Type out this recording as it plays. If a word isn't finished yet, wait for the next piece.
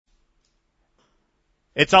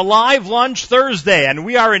It's a live lunch Thursday, and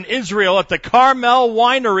we are in Israel at the Carmel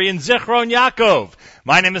Winery in Zichron, Yaakov.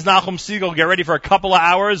 My name is Nachum. Get ready for a couple of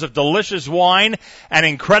hours of delicious wine and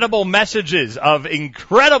incredible messages of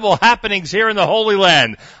incredible happenings here in the Holy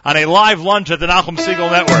Land on a live lunch at the Nachum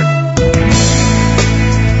Network.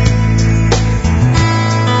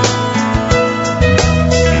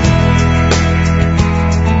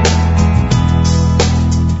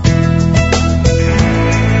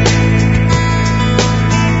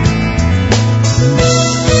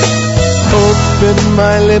 Open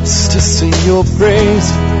my lips to sing your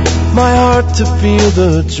praise, my heart to feel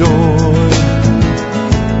the joy.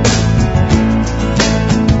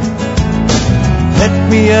 Let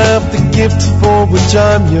me have the gift for which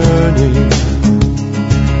I'm yearning.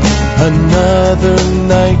 Another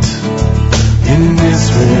night in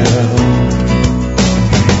Israel.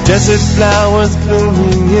 Desert flowers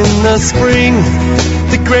blooming in the spring,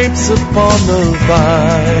 the grapes upon the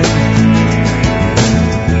vine.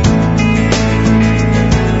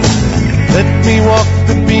 Let me walk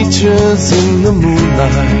the beaches in the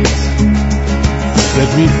moonlight.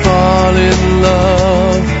 Let me fall in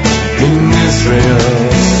love in Israel.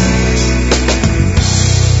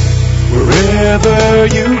 Wherever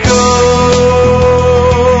you go,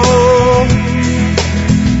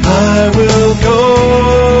 I will go.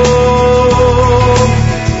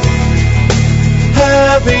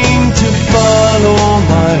 Having to follow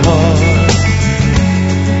my heart,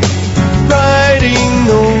 riding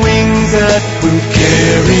the wings that will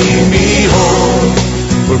carry me home.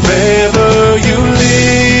 Wherever you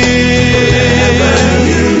live,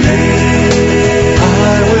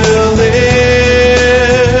 I will live.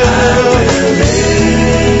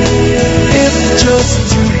 If just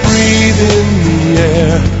to breathe in the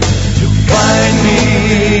air, you'll find me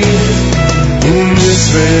in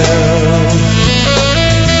Israel.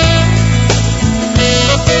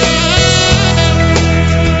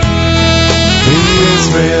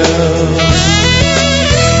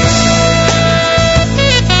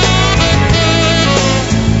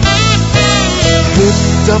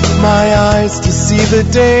 Lift up my eyes to see the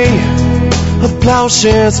day of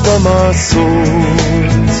plowshares from our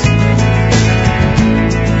souls.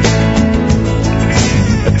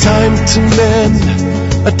 A time to mend,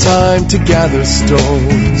 a time to gather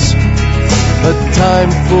stones, a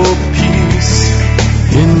time for peace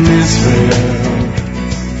in Israel.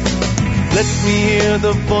 Let me hear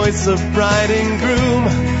the voice of bride and groom,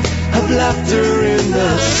 of laughter in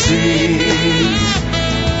the streets.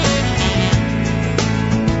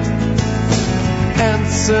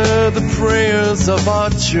 Answer the prayers of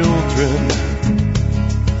our children,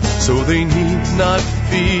 so they need not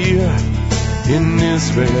fear in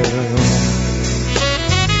Israel.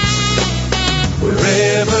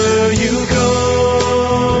 Wherever you go,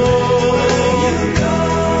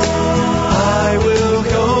 I will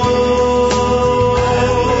go.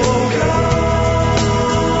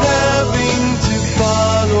 Having to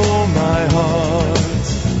follow my heart,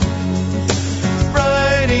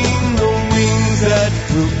 riding the wings that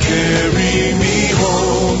will carry me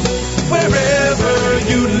home. Wherever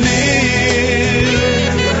you live,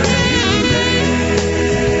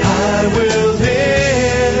 I will live.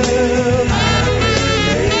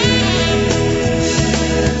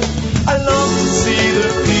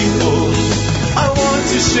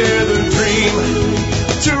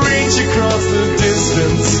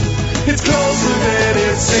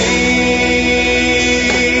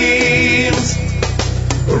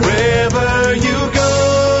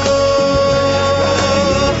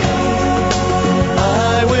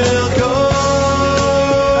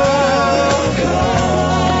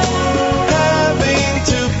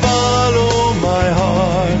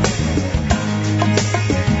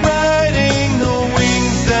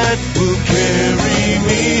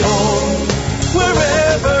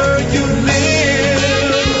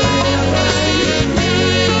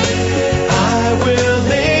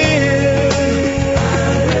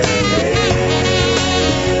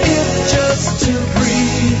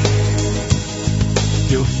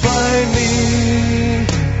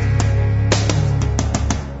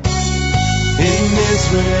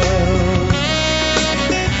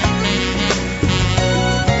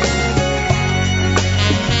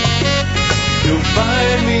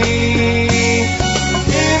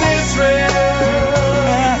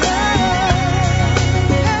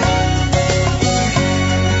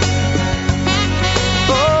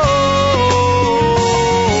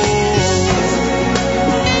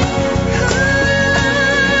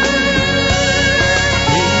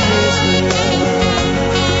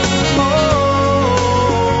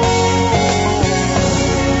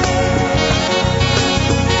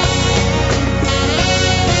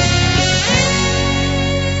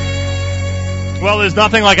 Well, there's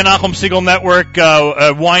nothing like a Nachum Siegel Network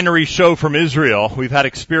a winery show from Israel. We've had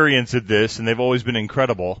experience at this, and they've always been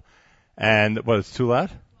incredible. And, what, it's too loud?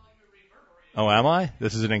 Oh, am I?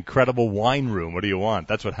 This is an incredible wine room. What do you want?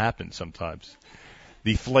 That's what happens sometimes.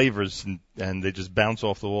 The flavors, and they just bounce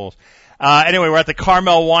off the walls. Anyway, we're at the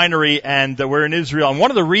Carmel Winery, and we're in Israel. And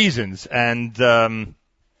one of the reasons, and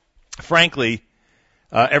frankly,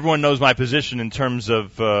 everyone knows my position in terms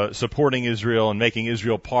of supporting Israel and making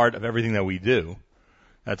Israel part of everything that we do.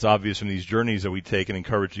 That's obvious from these journeys that we take and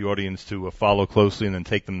encourage the audience to follow closely and then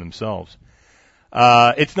take them themselves.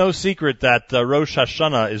 It's no secret that Rosh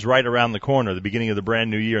Hashanah is right around the corner, the beginning of the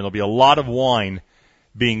brand new year, and there'll be a lot of wine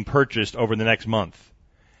being purchased over the next month.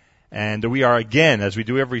 And we are, again, as we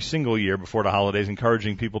do every single year before the holidays,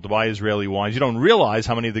 encouraging people to buy Israeli wines. You don't realize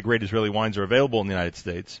how many of the great Israeli wines are available in the United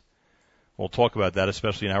States. We'll talk about that,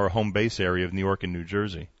 especially in our home base area of New York and New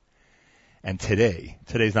Jersey. And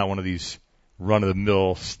today's not one of these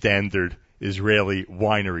run-of-the-mill standard Israeli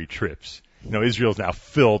winery trips. You know, Israel's now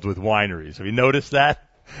filled with wineries. Have you noticed that?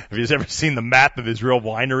 Have you ever seen the map of Israel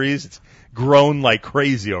wineries? It's grown like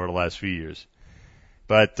crazy over the last few years.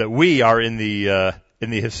 But we are in the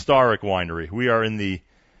historic winery. We are in the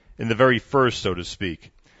very first, so to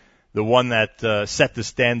speak, the one that set the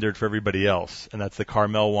standard for everybody else, and that's the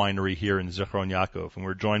Carmel Winery here in Zichron Yaakov. And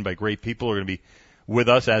we're joined by great people who are going to be with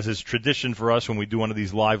us, as is tradition for us when we do one of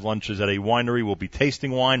these live lunches at a winery. We'll be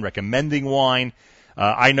tasting wine, recommending wine.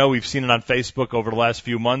 I know we've seen it on Facebook over the last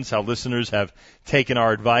few months, how listeners have taken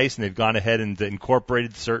our advice and they've gone ahead and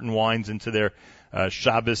incorporated certain wines into their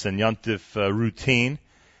Shabbos and Yontif routine,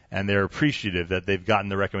 and they're appreciative that they've gotten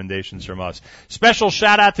the recommendations from us. Special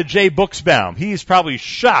shout-out to Jay Buxbaum. He's probably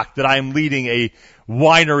shocked that I am leading a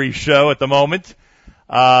winery show at the moment.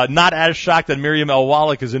 Not as shocked that Miriam El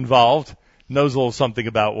Wallach is involved, knows a little something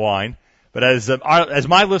about wine. But as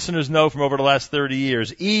my listeners know from over the last 30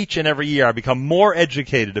 years, each and every year I become more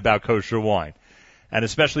educated about kosher wine, and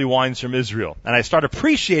especially wines from Israel. And I start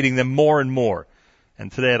appreciating them more and more.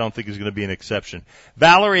 And today I don't think is going to be an exception.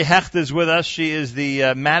 Valerie Hecht is with us. She is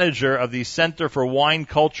the manager of the Center for Wine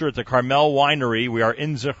Culture at the Carmel Winery. We are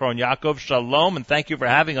in Zichron Yaakov. Shalom, and thank you for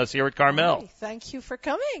having us here at Carmel. Hi, thank you for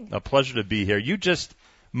coming. A pleasure to be here. You just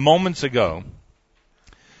moments ago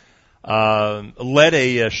led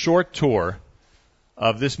a short tour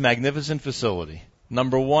of this magnificent facility.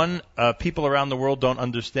 Number one, people around the world don't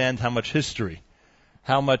understand how much history,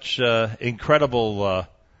 how much incredible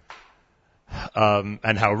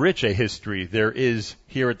and how rich a history there is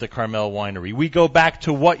here at the Carmel Winery. We go back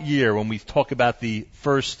to what year when we talk about the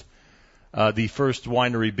first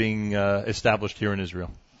winery being established here in Israel?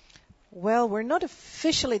 Well, we're not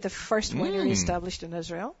officially the first winery established in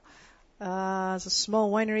Israel. It's a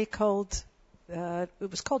small winery called, it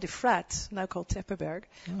was called Efrat, now called Tepperberg.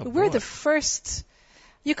 But we're the first,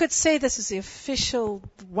 you could say this is the official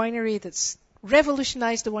winery that's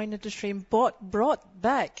revolutionized the wine industry and brought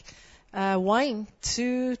back wine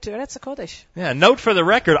to Eretz HaKodesh. Yeah, note for the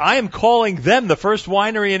record, I am calling them the first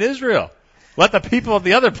winery in Israel. Let the people at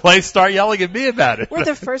the other place start yelling at me about it. We're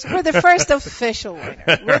the first official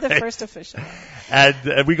winery. We're the first official.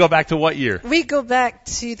 And we go back to what year? We go back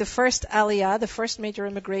to the first Aliyah, the first major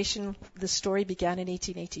immigration. The story began in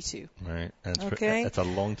 1882. Right. That's a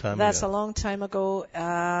long time ago. That's a long time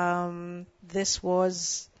ago. This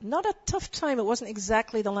was not a tough time. It wasn't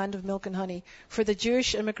exactly the land of milk and honey for the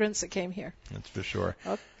Jewish immigrants that came here. That's for sure.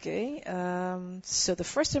 Okay. So the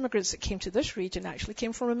first immigrants that came to this region actually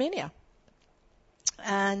came from Romania.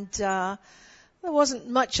 And there wasn't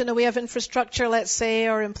much in the way of infrastructure, let's say,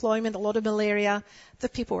 or employment, a lot of malaria. The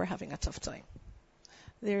people were having a tough time.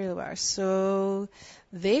 They really were. So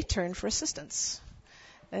they turned for assistance.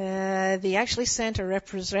 They actually sent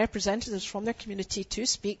representatives from their community to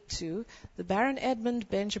speak to the Baron Edmund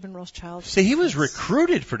Benjamin Rothschild. See, he was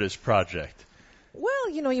recruited for this project. Well,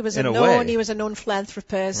 you know, he was a known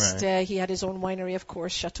philanthropist. Right. He had his own winery, of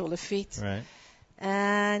course, Chateau Lafite. Right.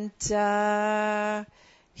 And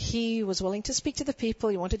he was willing to speak to the people.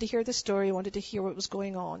 He wanted to hear the story. He wanted to hear what was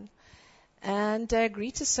going on. And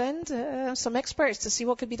agreed to send some experts to see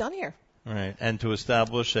what could be done here. Right. And to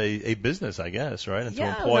establish a business, I guess, right? And to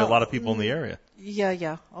employ a lot of people in the area.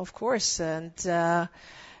 Yeah, of course. And but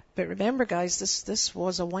remember, guys, this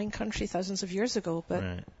was a wine country thousands of years ago. But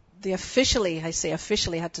they officially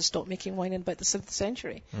had to stop making wine in about the 7th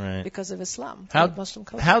century because of Islam, Muslim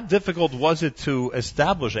culture. How difficult was it to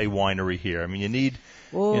establish a winery here? I mean, you need.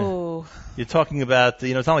 You're talking about,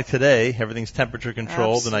 it's not like today. Everything's temperature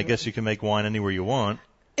controlled, Absolutely. And I guess you can make wine anywhere you want.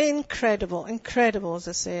 Incredible, as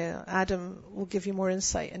I say. Adam will give you more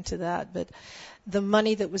insight into that. But the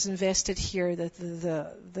money that was invested here,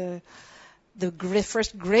 the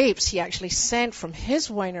first grapes he actually sent from his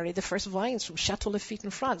winery, the first vines from Chateau Lafite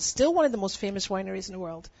in France, still one of the most famous wineries in the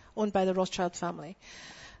world, owned by the Rothschild family.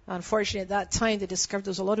 Unfortunately, at that time, they discovered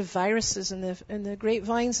there was a lot of viruses in the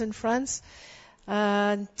grapevines in France.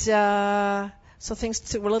 And so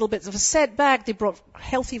things were a little bit of a setback. They brought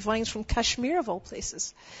healthy vines from Kashmir, of all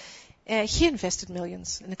places. He invested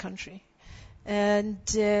millions in the country. And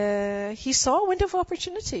he saw a window of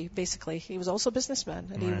opportunity, basically. He was also a businessman,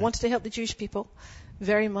 and he wanted to help the Jewish people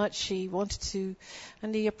very much. He wanted to,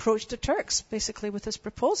 and he approached the Turks, basically, with this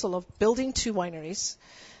proposal of building 2 wineries.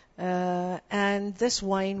 And this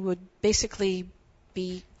wine would basically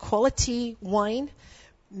be quality wine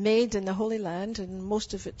made in the Holy Land, and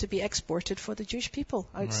most of it to be exported for the Jewish people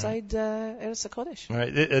outside Eretz HaKodesh.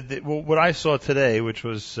 Right. Well, what I saw today, which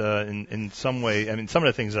was in some way, I mean, some of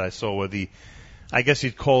the things that I saw were I guess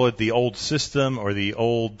you'd call it the old system or the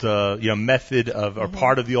old method of, or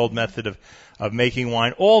part of the old method of making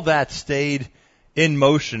wine. All that stayed in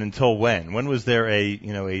motion until when? When was there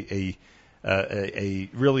a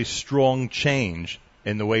really strong change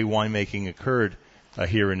in the way winemaking occurred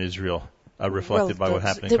here in Israel? Reflected by what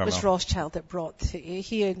happened in Carmel. It was Rothschild that brought.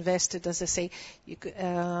 He invested, as I say,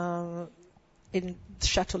 in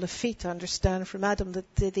Chateau Lafite. I understand from Adam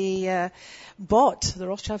that the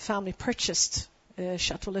Rothschild family purchased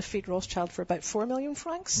Chateau Lafite Rothschild for about 4 million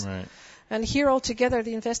francs. Right. And here altogether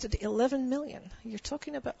they invested 11 million. You're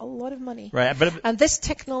talking about a lot of money. Right. And this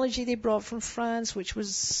technology they brought from France, which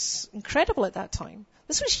was incredible at that time.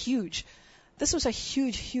 This was huge. This was a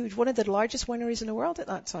huge, one of the largest wineries in the world at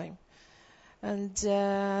that time. And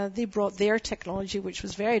they brought their technology, which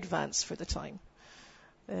was very advanced for the time,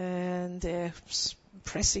 and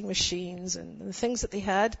pressing machines and the things that they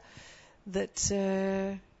had that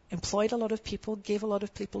employed a lot of people, gave a lot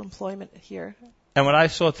of people employment here. And what I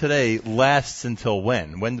saw today lasts until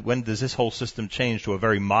when? When does this whole system change to a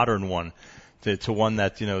very modern one, to one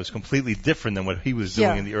that is completely different than what he was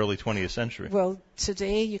doing in the early 20th century? Well,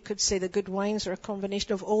 today you could say the good wines are a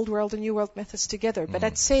combination of old world and new world methods together. But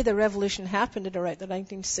I'd say the revolution happened in around the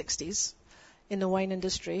 1960s in the wine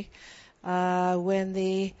industry, when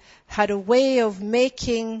they had a way of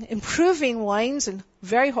improving wines in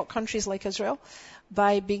very hot countries like Israel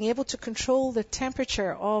by being able to control the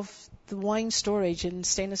temperature of the wine storage in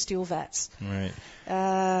stainless steel vats. Right.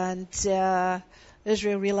 And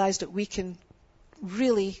Israel realized that we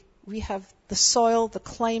have the soil, the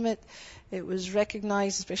climate. It was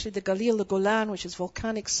recognized, especially the Galil, the Golan, which is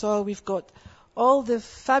volcanic soil. We've got all the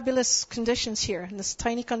fabulous conditions here in this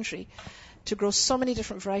tiny country to grow so many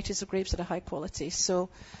different varieties of grapes at a high quality. So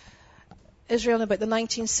Israel in about the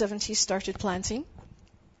 1970s started planting,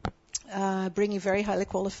 bringing very highly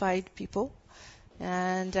qualified people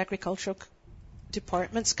and agricultural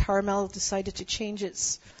departments. Carmel decided to change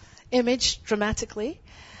its image dramatically,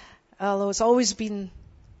 although it's always been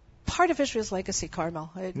part of Israel's legacy,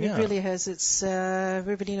 Carmel. It really has. It's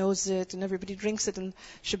everybody knows it and everybody drinks it in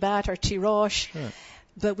Shabbat or Tirosh. Sure.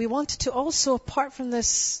 But we wanted to also, apart from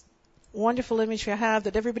this wonderful image we have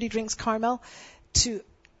that everybody drinks Carmel, to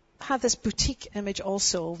have this boutique image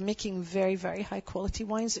also of making very, very high quality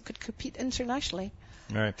wines that could compete internationally.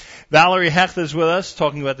 All right. Valerie Hecht is with us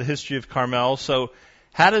talking about the history of Carmel. So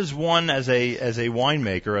how does one as a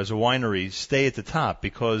winemaker, as a winery, stay at the top?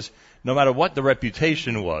 Because no matter what the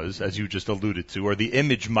reputation was, as you just alluded to, or the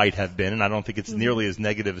image might have been, and I don't think it's nearly as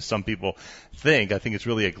negative as some people think. I think it's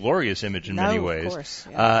really a glorious image in many ways. Of course,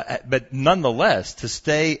 yeah. But nonetheless, to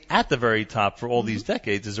stay at the very top for all these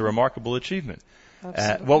decades is a remarkable achievement.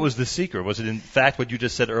 What was the secret? Was it, in fact, what you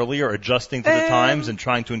just said earlier, adjusting to the times and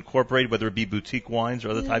trying to incorporate, whether it be boutique wines or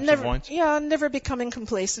other types of wines? Yeah, never becoming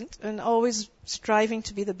complacent and always striving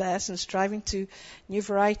to be the best and striving to new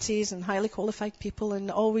varieties and highly qualified people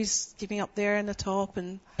and always keeping up there in the top.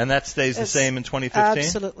 And that stays the same in 2015?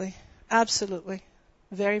 Absolutely. Absolutely.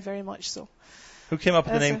 Very, very much so. Who came up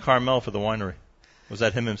with the name Carmel for the winery? Was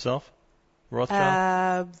that him himself?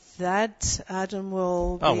 Rothschild? That Adam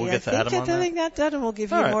will. We'll get to Adam on that. I think that Adam will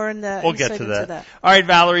give you more in the. We'll get to that. All right,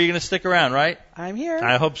 Valerie, you're going to stick around, right? I'm here.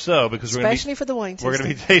 I hope so, because especially for the wine tasting. We're going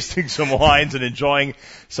to be tasting some wines and enjoying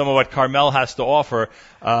some of what Carmel has to offer.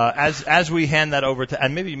 As we hand that over to,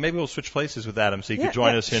 and maybe we'll switch places with Adam, so you can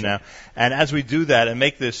join us here now. And as we do that and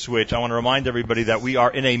make this switch, I want to remind everybody that we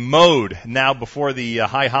are in a mode now before the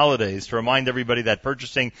high holidays to remind everybody that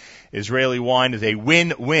purchasing Israeli wine is a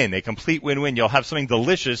win-win, a complete win-win. You'll have something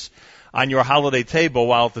delicious on your holiday table,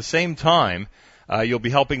 while at the same time you'll be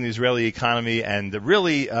helping the Israeli economy and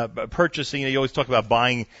really purchasing. You always talk about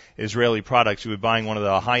buying Israeli products. You'll be buying one of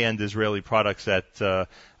the high-end Israeli products that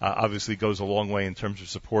obviously goes a long way in terms of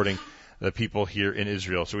supporting the people here in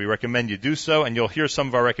Israel. So we recommend you do so, and you'll hear some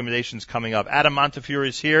of our recommendations coming up. Adam Montefiore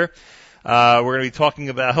is here. We're going to be talking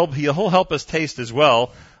about, he'll help us taste as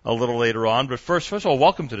well a little later on. But first of all,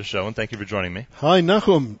 welcome to the show, and thank you for joining me. Hi,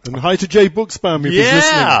 Nachum, and hi to Jay Buxbaum if he's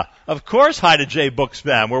listening. Yeah, of course, hi to Jay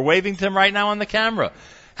Buxbaum. We're waving to him right now on the camera.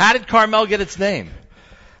 How did Carmel get its name?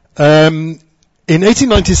 In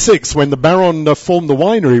 1896, when the Baron formed the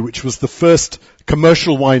winery, which was the first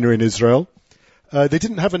commercial winery in Israel, they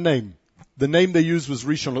didn't have a name. The name they used was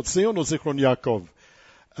Rishon LeZion or Zichron Yaakov.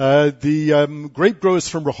 The grape growers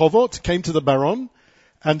from Rehovot came to the Baron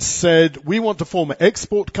and said, we want to form an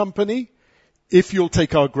export company if you'll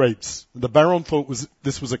take our grapes. The Baron thought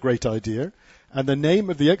this was a great idea, and the name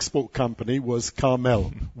of the export company was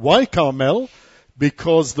Carmel. Why Carmel?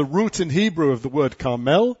 Because the root in Hebrew of the word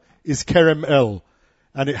Carmel is Kerem El,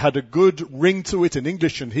 and it had a good ring to it in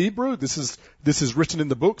English and Hebrew. This is written in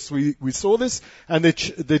the books. We saw this, and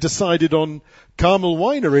they decided on Carmel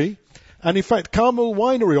Winery. And in fact, Carmel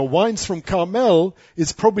Winery, or Wines from Carmel,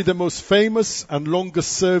 is probably the most famous and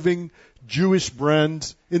longest serving Jewish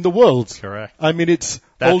brand in the world. Correct. I mean, it's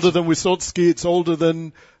older than Wysotsky, it's older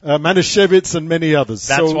than Manischewitz and many others.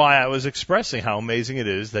 That's why I was expressing how amazing it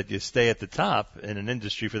is that you stay at the top in an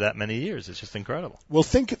industry for that many years. It's just incredible. Well,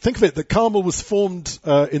 think of it, that Carmel was formed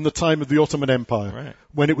in the time of the Ottoman Empire, right,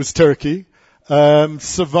 when it was Turkey,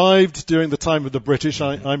 survived during the time of the British.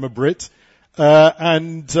 I'm a Brit,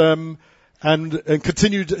 and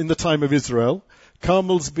continued in the time of Israel.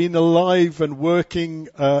 Carmel's been alive and working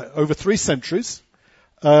over 3 centuries,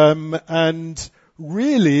 and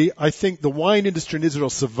really, I think the wine industry in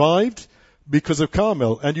Israel survived because of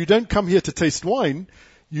Carmel. And you don't come here to taste wine;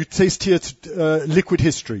 you taste here liquid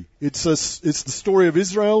history. It's the story of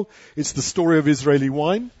Israel. It's the story of Israeli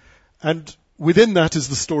wine, and within that is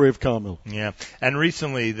the story of Carmel. Yeah, and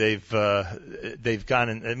recently they've gone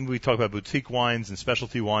and we talk about boutique wines and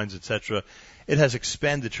specialty wines, etc. It has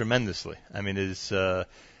expanded tremendously. I mean,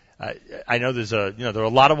 I know there are a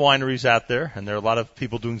lot of wineries out there, and there are a lot of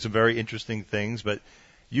people doing some very interesting things, but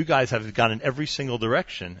you guys have gone in every single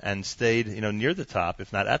direction and stayed, near the top,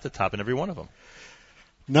 if not at the top, in every one of them.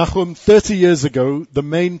 Nachum, 30 years ago, the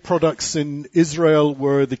main products in Israel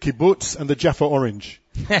were the kibbutz and the Jaffa orange.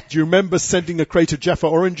 Do you remember sending a crate of Jaffa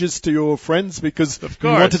oranges to your friends because you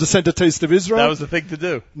wanted to send a taste of Israel? That was the thing to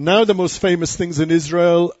do. Now the most famous things in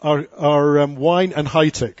Israel are wine and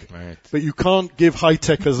high-tech. Right. But you can't give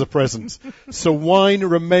high-tech as a present. So wine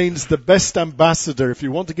remains the best ambassador. If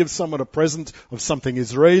you want to give someone a present of something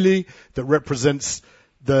Israeli that represents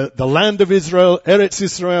the land of Israel, Eretz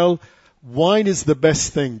Israel, wine is the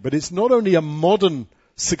best thing. But it's not only a modern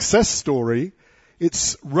success story,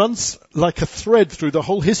 it runs like a thread through the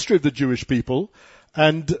whole history of the Jewish people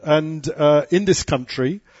and in this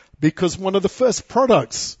country, because one of the first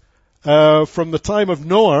products from the time of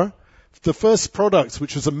Noah, the first products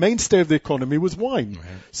which was a mainstay of the economy was wine. Right.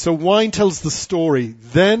 So wine tells the story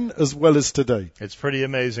then as well as today. It's pretty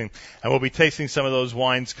amazing. And we'll be tasting some of those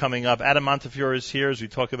wines coming up. Adam Montefiore is here as we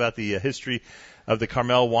talk about the history of the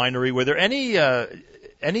Carmel Winery. Were there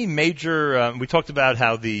any major, we talked about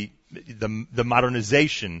how the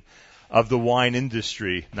modernization of the wine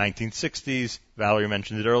industry, 1960s, Valerie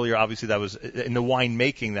mentioned it earlier, obviously that was, in the wine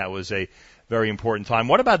making, that was a very important time.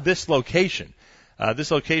 What about this location?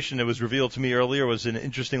 This location, it was revealed to me earlier, was an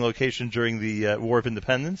interesting location during the War of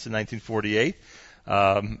Independence in 1948.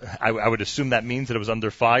 I would assume that means that it was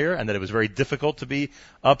under fire and that it was very difficult to be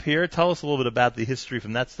up here. Tell us a little bit about the history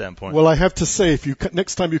from that standpoint. Well, I have to say,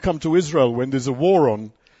 next time you come to Israel when there's a war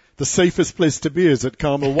on, the safest place to be is at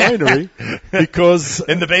Carmel Winery because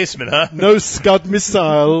in the basement, huh? No Scud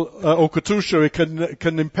missile or Katusha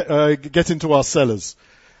can get into our cellars.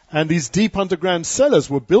 And these deep underground cellars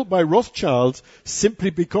were built by Rothschild simply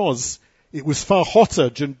because it was far hotter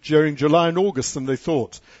during July and August than they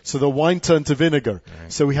thought. So the wine turned to vinegar.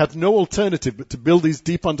 Right. So we had no alternative but to build these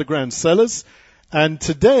deep underground cellars. And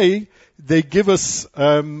today they give us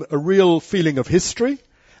a real feeling of history.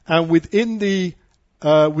 And within these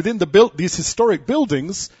historic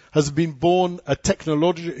buildings has been born a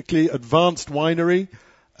technologically advanced winery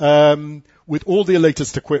with all the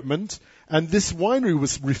latest equipment. And this winery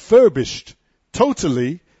was refurbished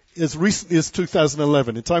totally as recently as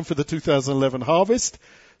 2011, in time for the 2011 harvest.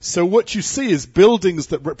 So what you see is buildings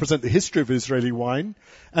that represent the history of Israeli wine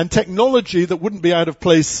and technology that wouldn't be out of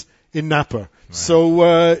place in Napa. Right.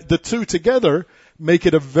 So the two together make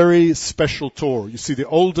it a very special tour. You see the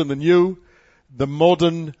old and the new, the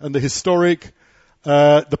modern and the historic.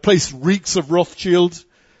 The place reeks of Rothschild.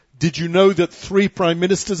 Did you know that 3 prime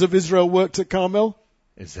ministers of Israel worked at Carmel?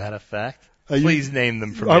 Is that a fact? Please name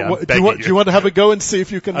them for me. Do you want to have a go and see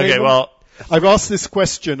if you can name them? Okay, well, I've asked this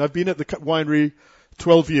question. I've been at the winery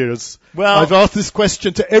 12 years. Well, I've asked this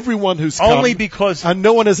question to everyone who's come. Only because... And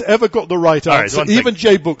no one has ever got the right answer, even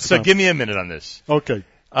Jay Bookstone. So give me a minute on this. Okay.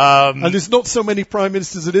 And there's not so many prime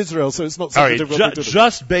ministers in Israel, so it's not so difficult to do.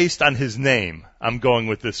 Just based on his name, I'm going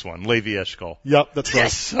with this one, Levi Eshkol. Yep, that's right.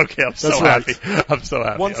 Yes, okay, I'm so happy. I'm so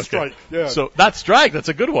happy. One okay. strike, yeah. So that strike, that's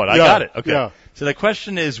a good one. I got it. Okay. Yeah. So the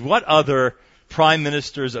question is, what other prime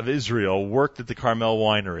ministers of Israel worked at the Carmel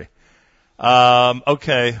Winery?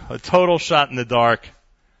 Okay, a total shot in the dark.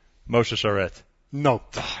 Moshe Sharet. No.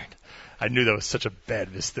 Darn. I knew that was such a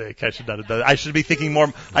bad mistake. I should not have done it. I should be thinking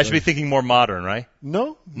more. I should be thinking more modern, right?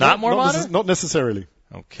 No. Not more modern. Not necessarily.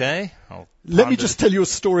 Okay. Let me just tell you a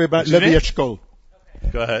story about Levi Eshkol.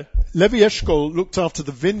 Go ahead. Levi Eshkol looked after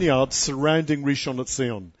the vineyards surrounding Rishon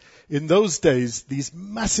LeZion. In those days, these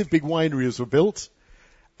massive big wineries were built,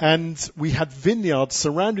 and we had vineyards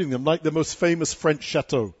surrounding them, like the most famous French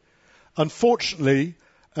chateau. Unfortunately,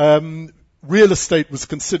 real estate was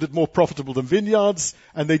considered more profitable than vineyards,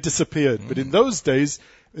 and they disappeared. But in those days,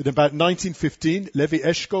 in about 1915, Levi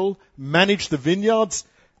Eshkol managed the vineyards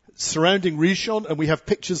surrounding Rishon, and we have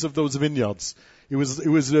pictures of those vineyards. It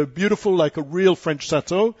was beautiful, like a real French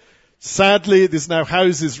chateau. Sadly, there's now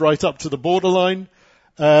houses right up to the borderline,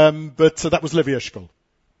 but that was Levi Eshkol.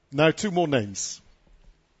 Now 2 more names.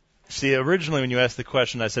 See, originally when you asked the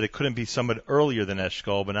question, I said it couldn't be somebody earlier than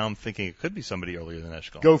Eshkol, but now I'm thinking it could be somebody earlier than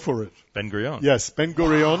Eshkol. Go for it. Ben-Gurion. Yes,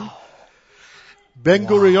 Ben-Gurion. Wow.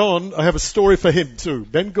 Ben-Gurion, I have a story for him too.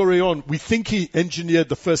 Ben-Gurion, we think he engineered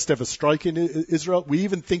the first ever strike in Israel. We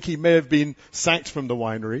even think he may have been sacked from the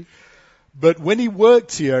winery. But when he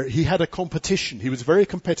worked here, he had a competition. He was a very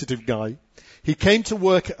competitive guy. He came to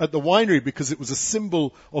work at the winery because it was a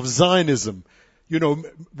symbol of Zionism. You know,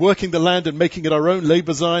 working the land and making it our own,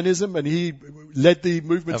 labor Zionism, and he led the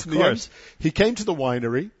movement in the end. He came to the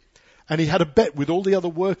winery, and he had a bet with all the other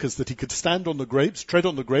workers that he could stand on the grapes, tread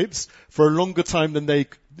on the grapes, for a longer time than they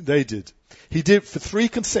did. He did it for 3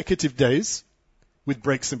 consecutive days, with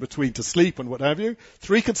breaks in between to sleep and what have you.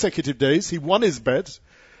 3 consecutive days. He won his bet,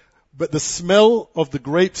 but the smell of the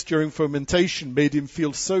grapes during fermentation made him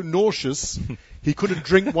feel so nauseous, he couldn't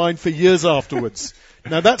drink wine for years afterwards.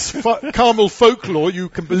 Now that's Carmel folklore, you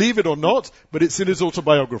can believe it or not, but it's in his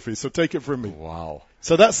autobiography, so take it from me. Wow.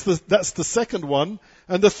 So that's the second one.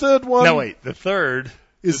 And the third one... No, wait, the third...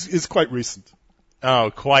 is quite recent. Oh,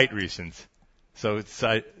 quite recent. So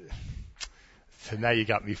so now you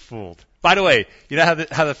got me fooled. By the way, you know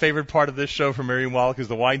how the favorite part of this show for Miriam Wallach is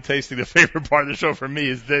the wine tasting? The favorite part of the show for me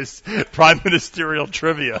is this, prime ministerial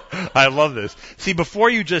trivia. I love this. See, before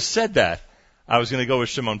you just said that, I was going to go with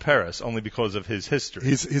Shimon Peres, only because of his history.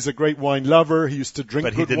 He's a great wine lover. He used to drink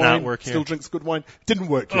good wine. But he did not work here. Still drinks good wine. Didn't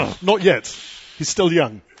work here. Not yet. He's still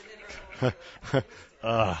young.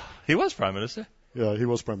 He was prime minister. Yeah, he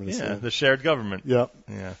was prime minister. Yeah, the shared government. Yeah.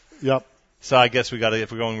 So I guess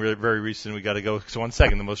if we're going very recent, we got to go. So 1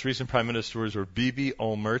 second. The most recent prime ministers were Bibi,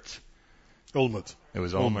 Olmert. It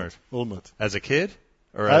was Olmert. As a kid?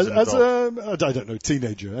 Or as an adult? I don't know,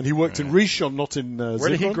 teenager. And he worked in Rishon, not in Zichron. Where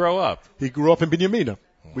did he grow up? He grew up in Binyamina,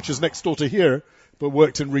 which is next door to here, but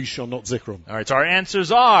worked in Rishon, not Zichron. All right, so our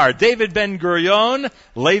answers are David Ben-Gurion,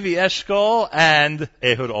 Levi Eshkol, and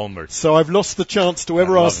Ehud Olmert. So I've lost the chance to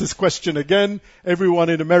ever ask this question again. Everyone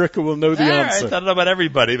in America will know the answer. Right, I don't know about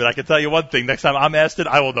everybody, but I can tell you one thing. Next time I'm asked it,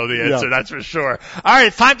 I will know the answer, that's for sure. All right,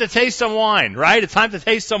 it's time to taste some wine, right? It's time to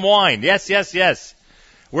taste some wine. Yes.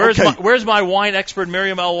 Where's my wine expert,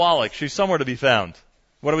 Miriam L. Wallach? She's somewhere to be found.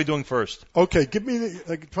 What are we doing first? Okay, give me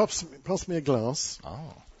pass me a glass.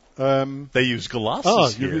 They use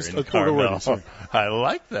glasses here in Carmel. I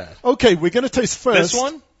like that. Okay, we're going to taste first. This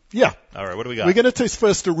one? Yeah. All right, what do we got? We're going to taste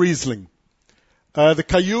first a Riesling. The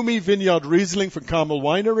Kayumi Vineyard Riesling from Carmel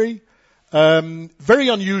Winery. Very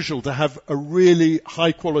unusual to have a really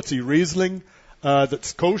high quality Riesling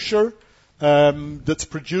that's kosher, that's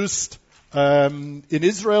produced in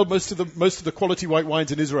Israel. Most of the quality white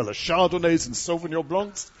wines in Israel are Chardonnays and Sauvignon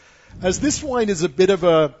Blancs. As this wine is a bit of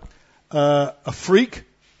a freak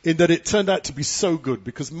in that it turned out to be so good,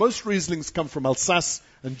 because most Rieslings come from Alsace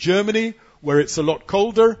and Germany, where it's a lot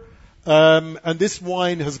colder. And this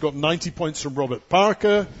wine has got 90 points from Robert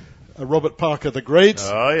Parker the Great.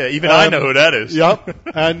 Oh yeah, even I know who that is. Yeah,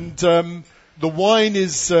 and the wine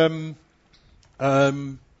is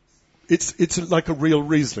it's like a real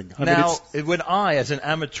Riesling. When I, as an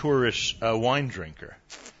amateurish wine drinker,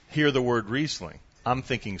 hear the word Riesling, I'm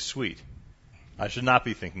thinking sweet. I should not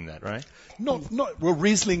be thinking that, right? Well,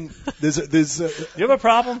 Riesling. You have a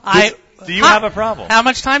problem? Do you have a problem? How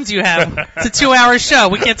much time do you have? It's a 2-hour show.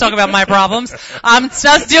 We can't talk about my problems. I'm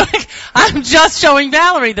just showing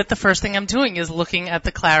Valerie that the first thing I'm doing is looking at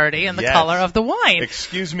the clarity and the color of the wine.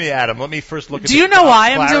 Excuse me, Adam. Let me first look at Do you know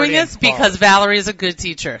why I'm doing this? this? Because Valerie is a good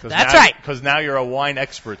teacher. That's now, right. Because now you're a wine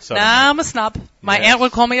expert. No, I'm a snub. My aunt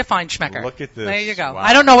would call me a feinschmecker. Look at this. There you go. Wow.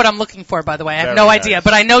 I don't know what I'm looking for, by the way. I have no idea.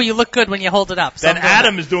 But I know you look good when you hold it up. So then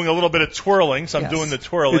Adam is doing a little bit of twirling, so I'm doing the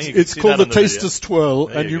twirling. It's called the taster's twirl,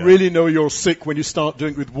 and you really know you're sick when you start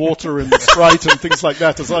doing it with water and Sprite and things like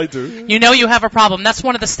that, as I do. You know you have a problem. That's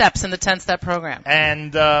one of the steps in the 10-step program.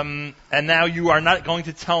 And now you are not going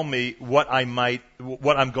to tell me what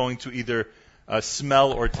I'm going to either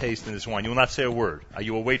smell or taste in this wine. You will not say a word.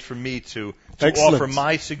 You will wait for me to offer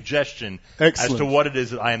my suggestion as to what it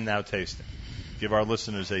is that I am now tasting. Give our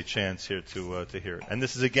listeners a chance here to hear it. And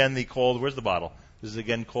this is again where's the bottle? This is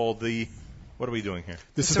again called what are we doing here?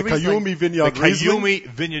 This is the Kayumi Vineyard Riesling. The Kayumi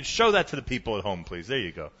Vineyard. Show that to the people at home, please. There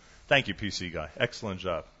you go. Thank you, PC guy. Excellent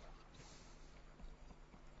job.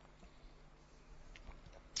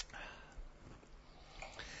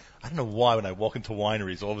 I don't know why when I walk into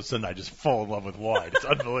wineries, all of a sudden I just fall in love with wine. It's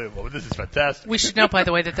unbelievable. This is fantastic. We should note, by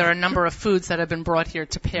the way, that there are a number of foods that have been brought here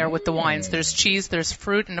to pair with the wines. There's cheese, there's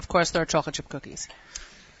fruit, and, of course, there are chocolate chip cookies.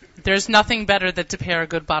 There's nothing better than to pair a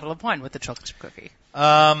good bottle of wine with the chocolate chip cookie.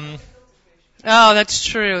 Oh, that's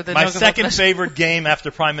true. My second favorite game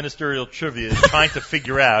after Prime Ministerial Trivia is trying to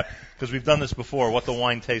figure out, because we've done this before, what the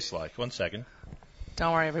wine tastes like. 1 second.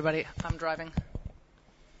 Don't worry, everybody. I'm driving.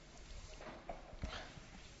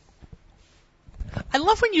 I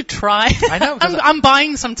love when you try. I know. I'm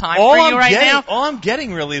buying some time for you now. All I'm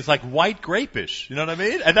getting really is like white grape-ish. You know what I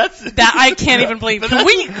mean? And that's that I can't even believe.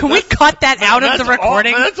 Can we cut that out of the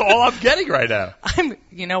recording? That's all I'm getting right now.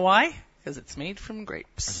 You know why? Because it's made from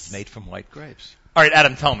grapes. It's made from white grapes. All right,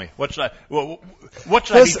 Adam, tell me. What should I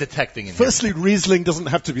be detecting in here? Firstly, Riesling doesn't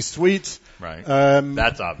have to be sweet. Right.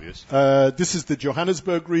 That's obvious. This is the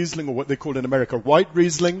Johannesburg Riesling, or what they call in America white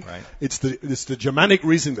Riesling. Right. It's the Germanic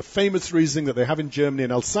Riesling, the famous Riesling that they have in Germany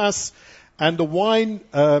and Alsace. And the wine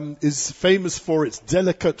is famous for its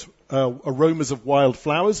delicate aromas of wild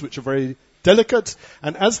flowers, which are very delicate.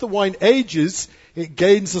 And as the wine ages, it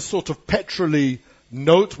gains a sort of petrol-y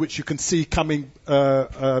note, which you can see coming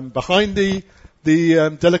behind the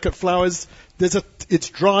delicate flowers. It's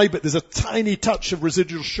dry, but there's a tiny touch of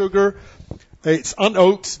residual sugar. It's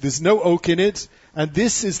unoaked. There's no oak in it. And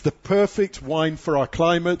this is the perfect wine for our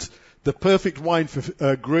climate, the perfect wine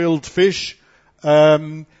for grilled fish. I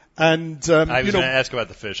was going to ask about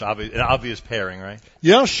the fish. An obvious pairing, right?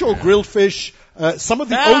 Yeah, sure. Yeah. Grilled fish. Some of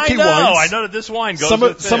the oaky wines. I know that this wine goes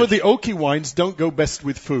with fish. Some of the oaky wines don't go best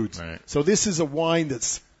with food. Right. So this is a wine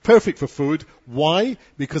that's perfect for food. Why?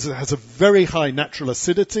 Because it has a very high natural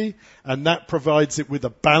acidity, and that provides it with a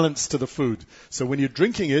balance to the food. So when you're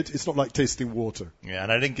drinking it, it's not like tasting water. Yeah,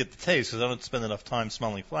 and I didn't get the taste because I don't spend enough time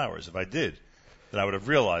smelling flowers. If I did, then I would have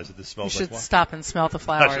realized that this smells like wine. You should stop and smell the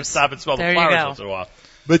flowers. I should stop and smell the flowers once in a while.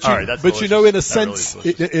 But you know, in a sense,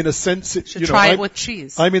 should try it with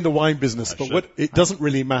cheese. I'm in the wine business, but it doesn't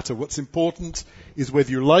really matter. What's important is whether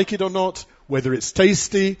you like it or not, whether it's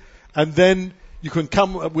tasty, and then you can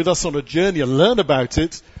come with us on a journey and learn about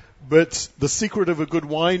it. But the secret of a good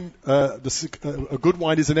wine, a good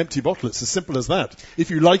wine is an empty bottle. It's as simple as that.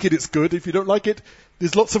 If you like it, it's good. If you don't like it,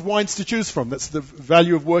 there's lots of wines to choose from. That's the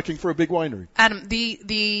value of working for a big winery. Adam,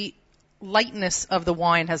 the lightness of the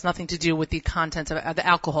wine has nothing to do with the content of the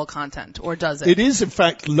alcohol content, or does it? It is, in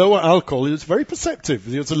fact, lower alcohol. It's very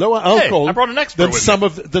perceptive. It's a lower alcohol I brought an expert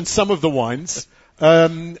than some of the wines,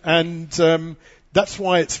 that's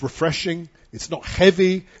why it's refreshing. It's not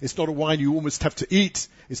heavy. It's not a wine you almost have to eat.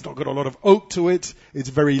 It's not got a lot of oak to it. It's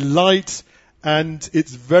very light, and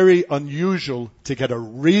it's very unusual to get a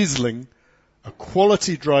Riesling, a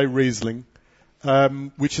quality dry Riesling,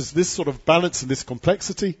 which has this sort of balance and this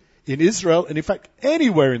complexity in Israel, and in fact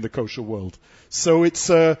anywhere in the kosher world. So it's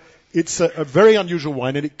a very unusual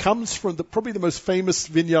wine, and it comes from probably the most famous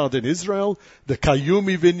vineyard in Israel, the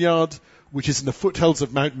Kayumi vineyard, which is in the foothills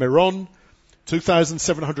of Mount Meron,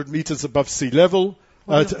 2,700 meters above sea level,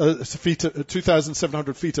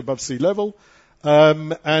 2,700 feet above sea level,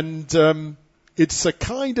 it's a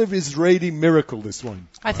kind of Israeli miracle, this wine.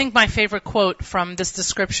 I think my favorite quote from this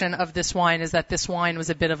description of this wine is that this wine was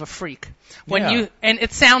a bit of a freak. And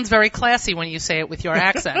it sounds very classy when you say it with your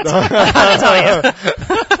accent. I'll tell you.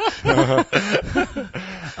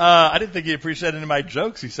 I didn't think he appreciated any of my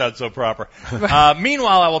jokes. He sounds so proper.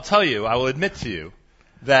 Meanwhile, I will admit to you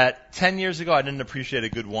that 10 years ago I didn't appreciate a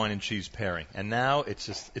good wine and cheese pairing. And now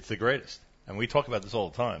it's the greatest. And we talk about this all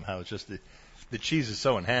the time, how it's just The cheese is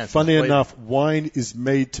so enhanced. Funny enough, wine is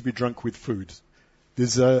made to be drunk with food.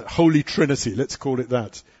 There's a holy trinity, let's call it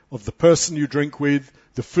that, of the person you drink with,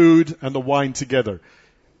 the food, and the wine together.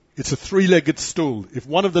 It's a three-legged stool. If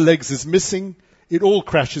one of the legs is missing, it all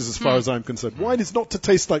crashes as far as I'm concerned. Wine is not to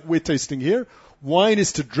taste like we're tasting here. Wine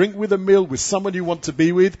is to drink with a meal with someone you want to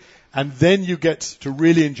be with, and then you get to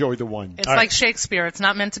really enjoy the wine. It's like Shakespeare. It's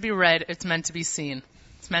not meant to be read. It's meant to be seen.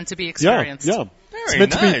 It's meant to be experienced. Yeah. Very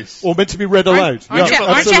meant nice. to be, or meant to be read aloud.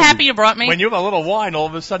 Aren't you happy you brought me? When you have a little wine, all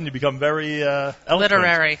of a sudden you become very eloquent.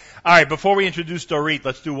 Literary. All right, before we introduce Dorit,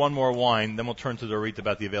 let's do one more wine. Then we'll turn to Dorit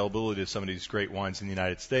about the availability of some of these great wines in the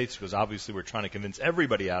United States, because obviously we're trying to convince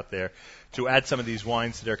everybody out there to add some of these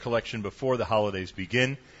wines to their collection before the holidays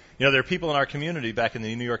begin. You know, there are people in our community back in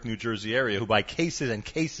the New York, New Jersey area who buy cases and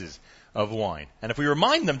cases of wine. And if we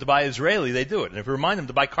remind them to buy Israeli, they do it. And if we remind them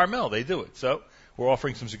to buy Carmel, they do it. So we're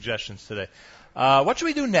offering some suggestions today. What should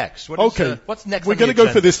we do next? What's next? We're going to go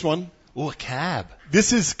for this one. Ooh, a cab.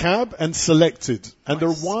 This is cab and selected. And there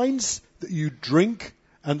are wines that you drink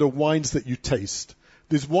and there are wines that you taste.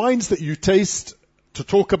 There's wines that you taste to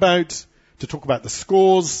talk about the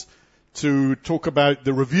scores, to talk about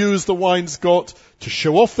the reviews the wine's got, to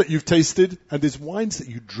show off that you've tasted. And there's wines that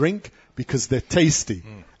you drink because they're tasty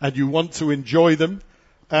and you want to enjoy them,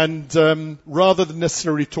 and rather than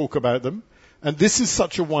necessarily talk about them. And this is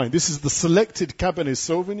such a wine. This is the selected Cabernet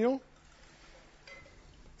Sauvignon.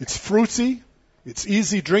 It's fruity. It's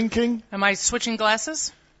easy drinking. Am I switching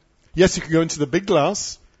glasses? Yes, you can go into the big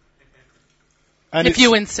glass. And if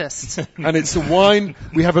you insist. And it's a wine.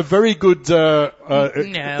 We have a very good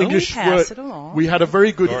English word. It along. We had a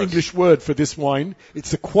very good English word for this wine.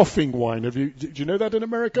 It's a quaffing wine. Do you know that in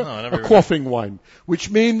America? No, I never a quaffing wine, which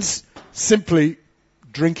means simply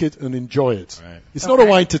drink it and enjoy it. Right. It's not a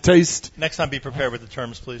wine to taste. Next time, be prepared with the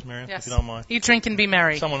terms, please, Miriam, Yes. if you don't mind. Eat, drink, and be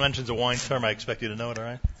merry. If someone mentions a wine term, I expect you to know it, all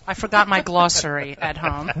right? I forgot my glossary at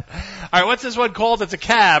home. All right, what's this one called? It's a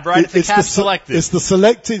cab, right? It's a cab selected. It's the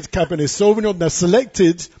selected Cabernet Sauvignon. Now,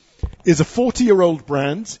 selected is a 40-year-old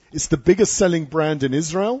brand. It's the biggest selling brand in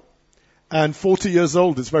Israel. And 40 years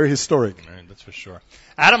old. It's very historic. All right, that's for sure.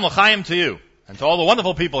 Adam, l'chaim to you and to all the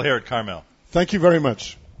wonderful people here at Carmel. Thank you very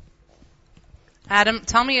much. Adam,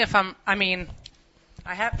 tell me if I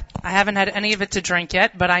haven't had any of it to drink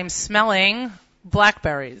yet, but I'm smelling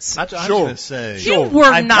blackberries. I was Sure. going to say. You were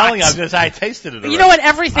I'm not. telling you, I was going to say I tasted it already. You know what?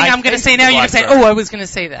 Everything I'm going to say now, you're going to say, blackberry. oh, I was going to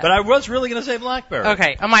say that. But I was really going to say blackberry.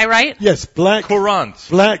 Okay, am I right? Yes, Courant.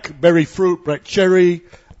 blackberry fruit, black cherry.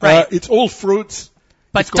 Right. It's all fruits.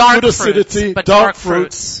 But It's got dark good acidity, fruits. But dark dark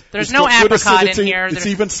fruits. There's It's no got good apricot in acidity. here. It's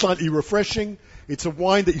even slightly refreshing. It's a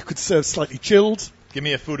wine that you could serve slightly chilled. Give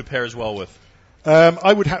me a food to pair as well with.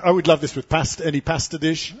 I would love this with pasta, any pasta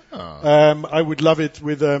dish. Oh. I would love it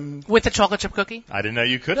with, With the chocolate chip cookie? I didn't know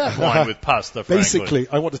you could have wine with pasta, frankly. basically,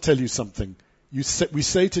 I want to tell you something. We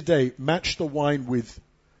say today, match the wine with,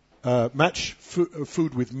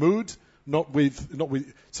 food with mood, not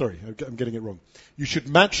with, sorry, I'm getting it wrong. You should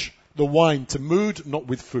match the wine to mood, not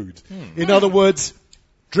with food. In other words,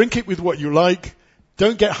 drink it with what you like.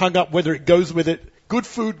 Don't get hung up whether it goes with it. Good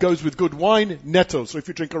food goes with good wine, netto. So if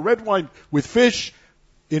you drink a red wine with fish,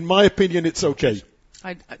 in my opinion, it's okay.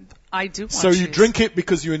 I do want So you cheese. drink it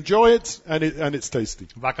because you enjoy it, and it's tasty.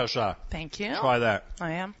 Vakasha. Thank you. Try that.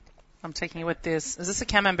 I am. I'm taking it with this. Is this a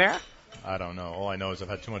camembert? I don't know. All I know is I've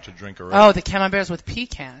had too much to drink already. Oh, the camemberts with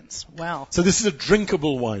pecans. Wow. So this is a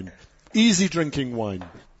drinkable wine, easy drinking wine.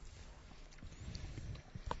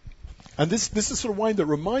 And this is sort of wine that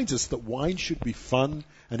reminds us that wine should be fun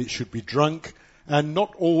and it should be drunk. And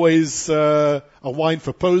not always a wine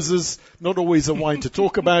for posers, not always a wine to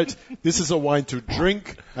talk about. This is a wine to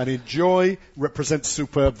drink and enjoy, represents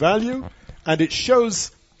superb value. And it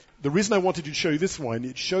shows, the reason I wanted to show you this wine,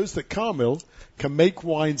 it shows that Carmel can make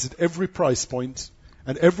wines at every price point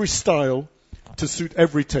and every style to suit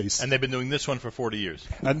every taste. And they've been doing this one for 40 years.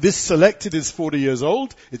 And this selected is 40 years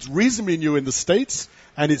old. It's reasonably new in the States,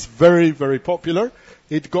 and it's very, very popular.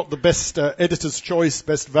 It got the best editor's choice,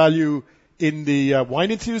 best value in the Wine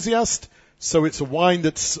Enthusiast. So it's a wine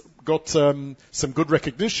that's got some good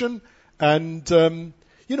recognition. And,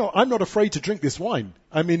 I'm not afraid to drink this wine.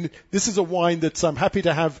 I mean, this is a wine that I'm happy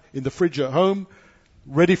to have in the fridge at home,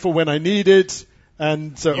 ready for when I need it.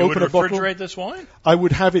 And You open would a bottle. refrigerate this wine? I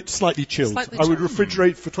would have it slightly chilled. I would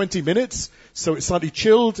refrigerate for 20 minutes, so it's slightly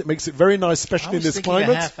chilled. It makes it very nice, especially in this climate.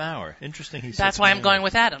 a half hour. Interesting. That's why I'm going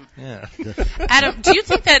with Adam. Yeah. Adam, do you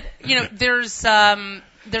think that,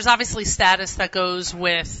 there's obviously status that goes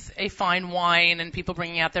with a fine wine and people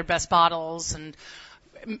bringing out their best bottles and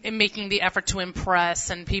making the effort to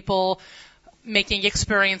impress and people making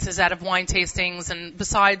experiences out of wine tastings, and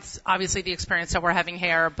besides, obviously, the experience that we're having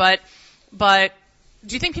here. But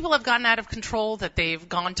do you think people have gotten out of control, that they've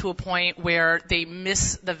gone to a point where they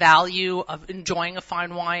miss the value of enjoying a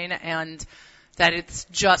fine wine, and that it's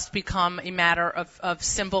just become a matter of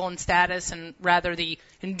symbol and status, and rather the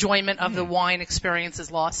enjoyment of the wine experience is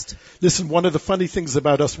lost? Listen, one of the funny things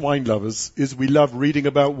about us wine lovers is we love reading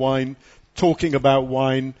about wine, talking about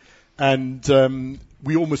wine, and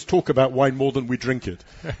we almost talk about wine more than we drink it.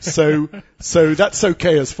 So that's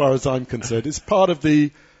okay as far as I'm concerned. It's part of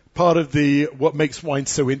the what makes wine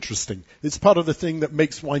so interesting. It's part of the thing that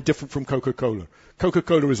makes wine different from Coca-Cola.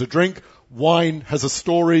 Coca-Cola is a drink. Wine has a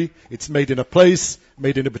story. It's made in a place,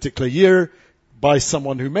 made in a particular year, by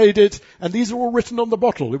someone who made it, and these are all written on the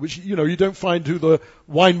bottle. Which, you don't find who the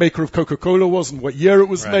winemaker of Coca-Cola was and what year it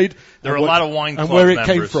was made. There are a lot of wine club and where it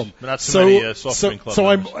members, came from. But not so many soft drink club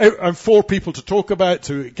members. I'm for people to talk about,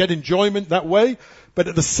 to get enjoyment that way. But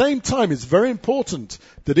at the same time, it's very important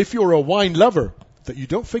that if you're a wine lover, that you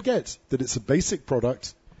don't forget that it's a basic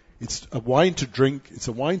product. It's a wine to drink. It's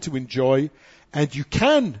a wine to enjoy. And you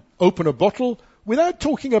can open a bottle without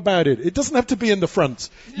talking about it. It doesn't have to be in the front.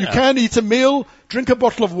 Yeah. You can eat a meal, drink a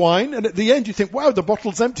bottle of wine, and at the end you think, wow, the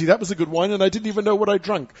bottle's empty. That was a good wine, and I didn't even know what I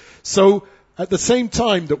drank. So at the same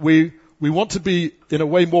time that we want to be, in a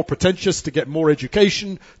way, more pretentious, to get more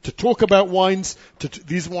education, to talk about wines.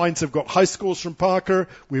 These wines have got high scores from Parker.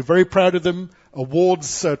 We're very proud of them.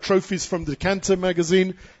 Awards, trophies from the Decanter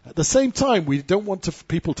magazine. At the same time, we don't want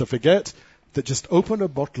people to forget that just open a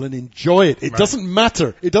bottle and enjoy it. It doesn't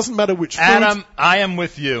matter. It doesn't matter which food. Adam, I am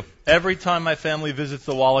with you. Every time my family visits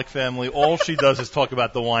the Wallach family, all she does is talk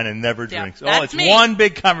about the wine and never drinks. It's me. One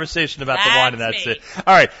big conversation about the wine, and that's it.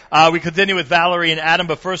 All right, we continue with Valerie and Adam,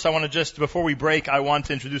 but first I want to before we break, I want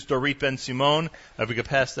to introduce Dorit Ben-Simon. If we could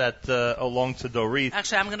pass that along to Dorit.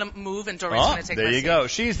 Actually, I'm going to move, and Dorit's going to take my seat. There you go.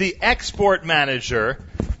 She's the export manager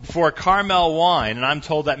for Carmel Wine, and I'm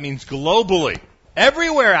told that means globally.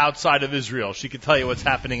 Everywhere outside of Israel, she could tell you what's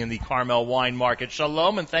happening in the Carmel wine market.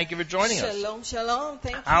 Shalom, and thank you for joining us. Shalom, shalom.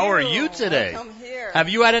 Thank you. How are you today? Welcome here. Have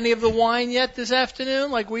you had any of the wine yet this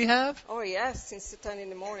afternoon, like we have? Oh, yes, since 10 in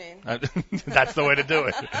the morning. That's the way to do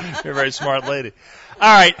it. You're a very smart lady.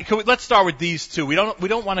 All right, let's start with these two. We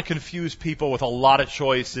don't want to confuse people with a lot of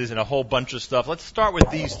choices and a whole bunch of stuff. Let's start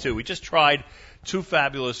with these two. We just tried two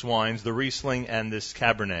fabulous wines, the Riesling and this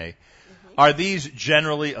Cabernet. Are these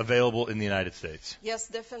generally available in the United States? Yes,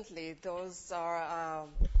 definitely. Those are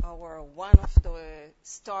one of the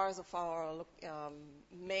stars of our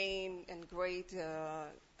main and great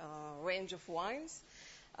range of wines.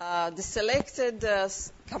 The selected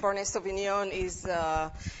Cabernet Sauvignon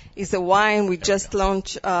is a wine we just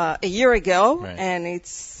launched a year ago, and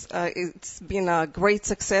it's been a great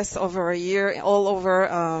success over a year all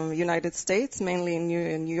over United States, mainly in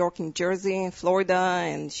New York, New Jersey, Florida,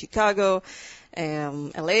 and Chicago,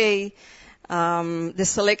 LA. The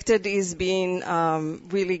selected is being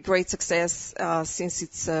really great success since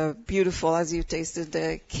it's beautiful, as you tasted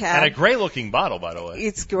the cab. And a great-looking bottle, by the way.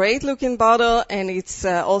 It's great-looking bottle, and it's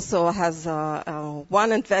also has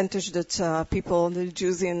one advantage that people, the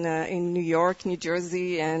Jews in New York, New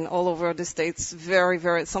Jersey, and all over the states,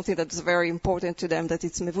 something that's very important to them, that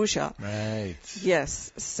it's mevushal. Right.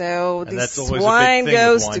 Yes. So and this wine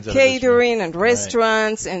goes to catering and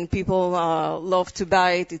restaurants, right. and people love to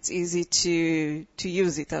buy it. It's easy to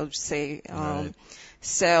use it, I would say. Right.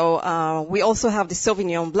 So we also have the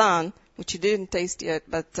Sauvignon Blanc, which you didn't taste yet,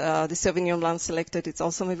 but the Sauvignon Blanc selected, it's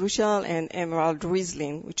also mevushal, and Emerald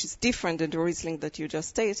Riesling, which is different than the Riesling that you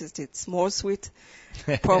just tasted. It's more sweet.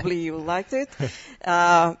 Probably you liked it.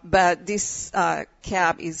 But this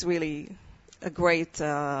cab is really a great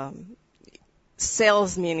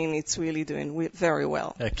sales, meaning it's really doing very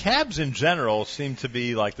well. Cabs in general seem to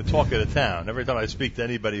be like the talk of the town. Every time I speak to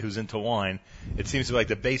anybody who's into wine, it seems to be like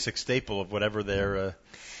the basic staple of whatever they're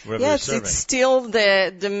serving. It's still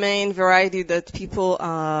the main variety that people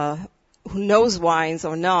who knows wines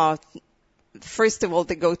or not, first of all,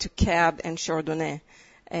 they go to Cab and Chardonnay.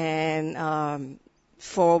 And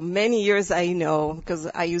for many years I know, because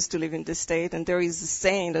I used to live in the state, and there is a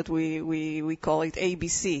saying that we call it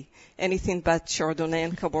ABC, anything but Chardonnay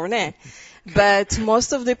and Cabernet. But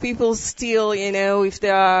most of the people still, if they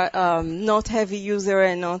are not heavy user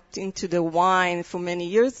and not into the wine for many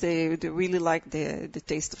years, they really like the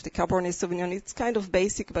taste of the Cabernet Sauvignon. It's kind of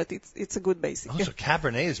basic, but it's a good basic. Oh, so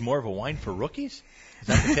Cabernet is more of a wine for rookies? Is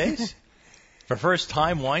that the case? For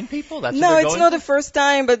first-time wine people? That's No, what they're it's going not for? the first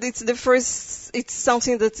time, but it's the first. It's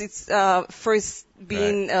something that it's first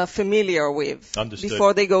being familiar with. Understood.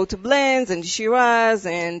 Before they go to blends and Shiraz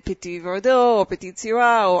and Petit Verdot or Petit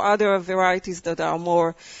Syrah or other varieties that are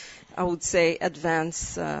more, I would say,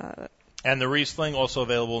 advanced. And the Riesling also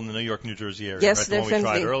available in the New York, New Jersey area. Yes, right? The one we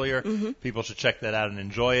definitely. tried earlier. Mm-hmm. People should check that out and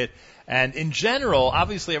enjoy it. And in general,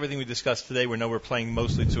 obviously everything we discussed today, we know we're playing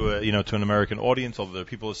mostly to an American audience, although there are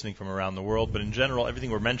people listening from around the world. But in general,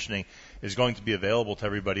 everything we're mentioning is going to be available to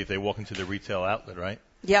everybody if they walk into the retail outlet, right?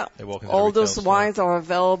 Yeah, They walk into the all retail those store. wines are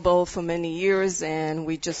available for many years, and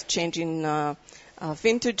we just changing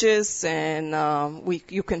vintages, and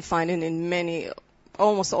you can find it in many,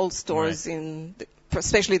 almost all stores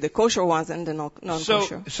especially the kosher ones and the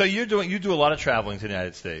non-kosher. So you do a lot of traveling to the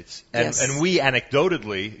United States, and Yes. and we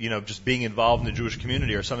anecdotally, just being involved in the Jewish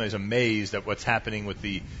community, are sometimes amazed at what's happening with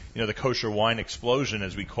the the kosher wine explosion,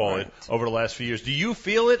 as we call it, over the last few years. Do you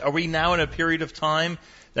feel it? Are we now in a period of time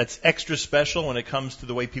that's extra special when it comes to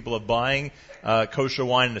the way people are buying kosher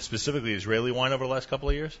wine, and specifically Israeli wine, over the last couple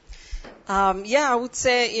of years? I would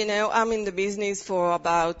say, I'm in the business for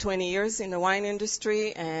about 20 years in the wine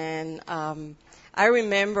industry, and I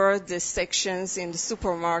remember the sections in the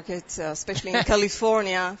supermarket, especially in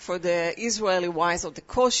California, for the Israeli wines of the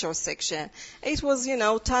kosher section. It was,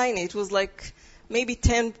 tiny. It was like maybe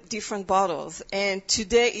 10 different bottles. And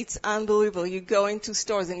today it's unbelievable. You go into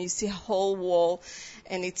stores and you see a whole wall,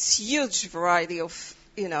 and it's huge variety of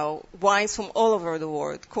wines from all over the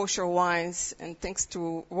world, kosher wines, and thanks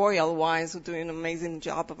to Royal Wines, who do an amazing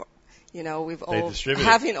job of, with all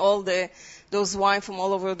having all those wines from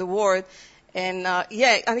all over the world. And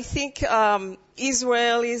I think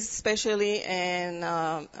Israelis, especially, and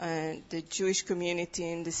the Jewish community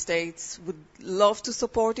in the States would love to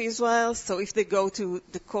support Israel. So if they go to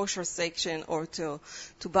the kosher section or to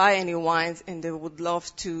buy any wines, and they would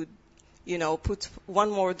love to put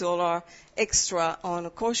 $1 more extra on a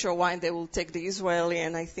kosher wine, they will take the Israeli,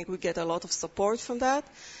 and I think we get a lot of support from that.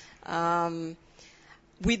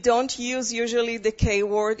 We don't use usually the K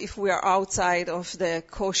word if we are outside of the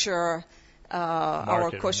kosher,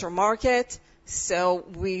 our kosher market. So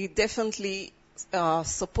we definitely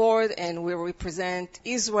support and we represent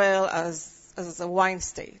Israel as a wine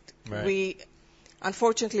state. Right.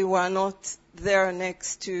 Unfortunately, we are not there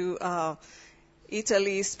next to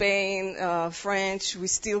Italy, Spain, French. We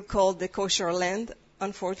still call the kosher land,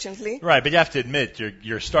 unfortunately. Right, but you have to admit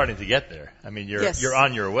you're starting to get there. I mean, you're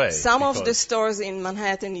on your way. Some of the stores in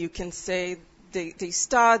Manhattan, you can say they're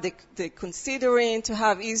considering to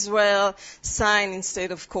have Israel sign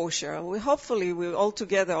instead of kosher. Hopefully we all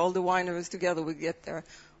together, all the wineries together, will get there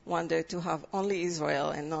one day to have only Israel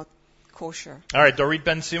and not kosher. All right, Dorit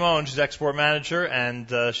Ben-Simon, she's export manager, and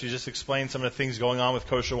she just explained some of the things going on with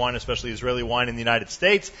kosher wine, especially Israeli wine in the United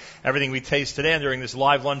States. Everything we taste today and during this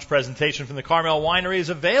live lunch presentation from the Carmel Winery is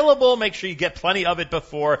available. Make sure you get plenty of it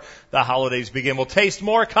before the holidays begin. We'll taste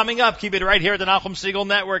more coming up. Keep it right here at the Nachum Segal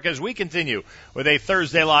Network as we continue with a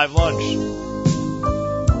Thursday live lunch.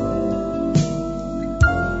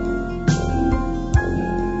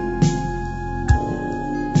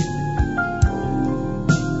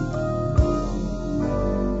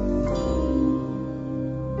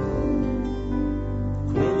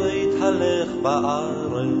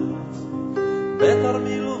 בארץ,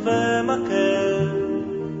 בתרמיל ובמקל,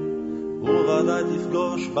 ובוודאי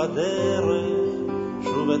תפגוש בדרך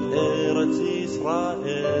שוב את ארץ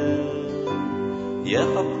ישראל.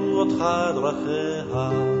 יחבקו אותך דרכיה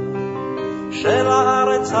של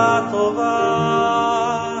הארץ הטובה,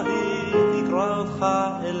 היא תקרא אותך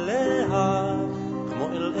אליה כמו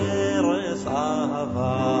אל ארץ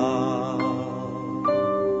אהבה.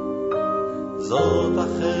 זאת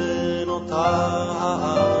אכן אותה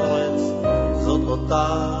הארץ, זאת אותה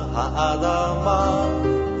האדמה,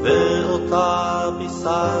 ואותה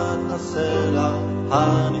פיסת הסלע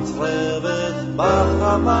הנצרבת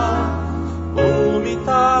בחמה,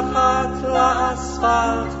 ומתחת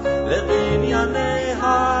לאספלט לבנייני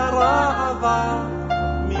הרעבה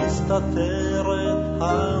מסתתרת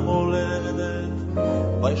המולדת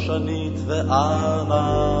ביישנית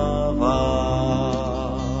וענווה.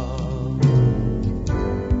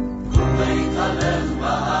 להתהלך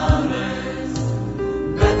בארץ,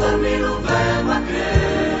 בתרמיל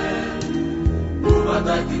ובמקל,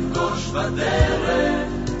 וודאי תפגוש בדרך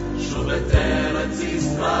שוב את ארץ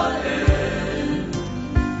ישראל.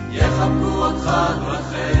 יחבקו אותך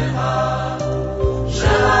דרכיה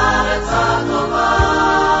של הארץ הטובה,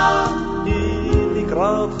 היא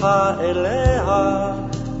תקרא אותך אליה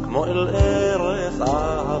כמו אל ארץ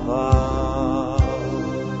אהבה.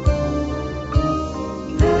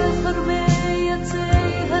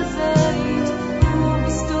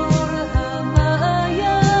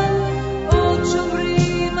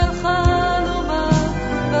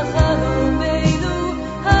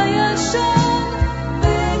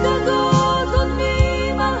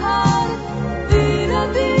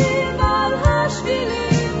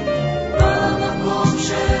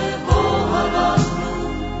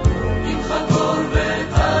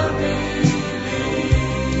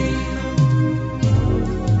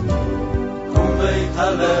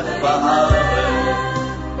 יתהלך בארץ,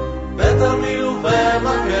 בתרמיל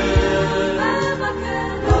ובמקל,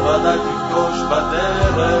 ובוודאי תפגוש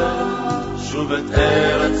בדרך, שוב את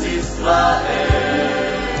ארץ ישראל.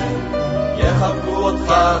 יחבקו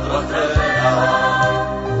אותך דרכיה,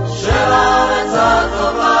 של הארץ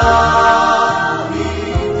הטובה,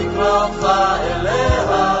 היא תקרא אותך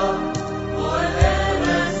אליה, כמו אל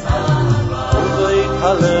ארץ אהבה.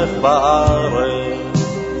 ויתהלך בארץ,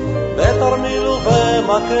 בתרמיל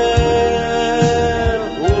ובמקל,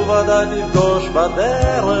 ובוודאי תפגוש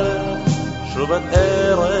בדרך, שוב את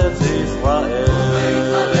ארץ ישראל.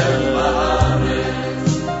 ויתהלך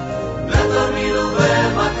בארץ, בתרמיל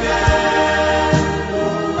ובמקל,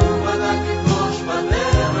 ובוודאי תפגוש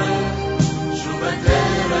בדרך, שוב את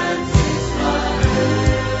ארץ ישראל.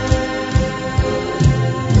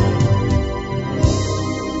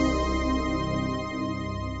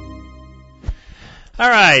 All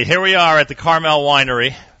right, here we are at the Carmel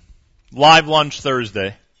Winery. Live lunch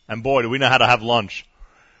Thursday. And boy, do we know how to have lunch.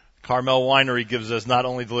 Carmel Winery gives us not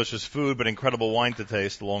only delicious food, but incredible wine to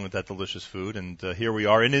taste along with that delicious food. And here we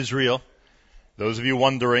are in Israel. Those of you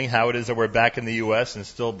wondering how it is that we're back in the U.S. and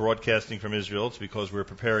still broadcasting from Israel, it's because we're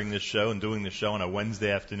preparing this show and doing this show on a Wednesday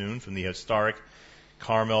afternoon from the historic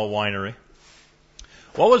Carmel Winery.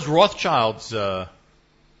 What was Rothschild's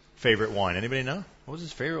favorite wine? Anybody know? What was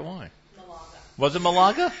his favorite wine? Was it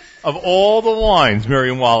Malaga? Of all the wines,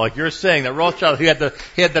 Miriam Wallach, you're saying that Rothschild, he had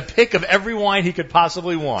the pick of every wine he could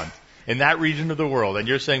possibly want in that region of the world, and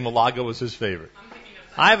you're saying Malaga was his favorite.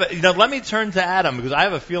 Let me turn to Adam, because I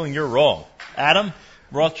have a feeling you're wrong. Adam,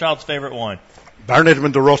 Rothschild's favorite wine. Baron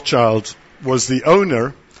Edmund de Rothschild was the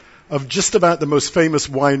owner of just about the most famous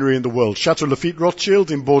winery in the world, Chateau Lafite Rothschild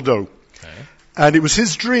in Bordeaux. Okay. And it was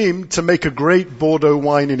his dream to make a great Bordeaux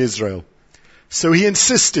wine in Israel. So he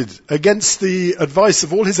insisted, against the advice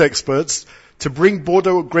of all his experts, to bring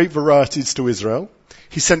Bordeaux grape varieties to Israel.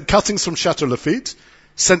 He sent cuttings from Chateau Lafite,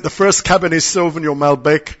 sent the first Cabernet Sauvignon,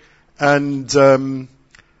 Malbec, and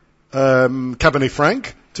Cabernet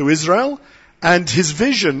Franc to Israel, and his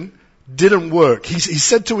vision didn't work. He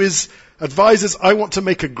said to his advisors, I want to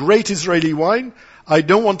make a great Israeli wine. I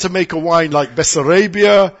don't want to make a wine like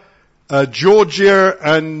Bessarabia, Georgia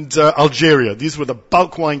and Algeria. These were the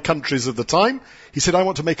bulk wine countries of the time. He said, I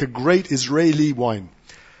want to make a great Israeli wine.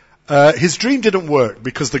 His dream didn't work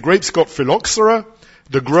because the grapes got phylloxera,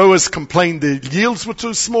 the growers complained the yields were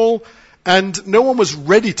too small, and no one was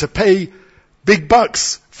ready to pay big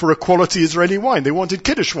bucks for a quality Israeli wine. They wanted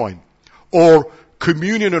Kiddush wine, or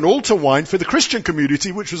communion and altar wine for the Christian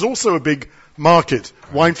community, which was also a big market,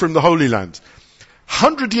 wine from the Holy Land.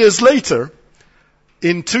 100 years later,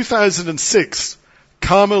 in 2006,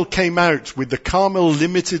 Carmel came out with the Carmel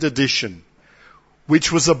Limited Edition,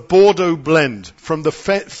 which was a Bordeaux blend from the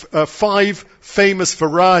 5 famous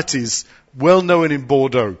varieties well known in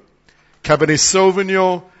Bordeaux. Cabernet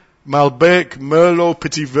Sauvignon, Malbec, Merlot,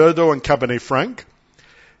 Petit Verdot, and Cabernet Franc.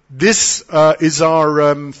 This is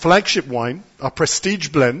our flagship wine, our prestige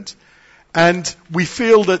blend, and we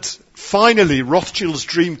feel that finally Rothschild's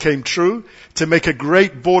dream came true to make a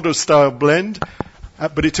great Bordeaux-style blend.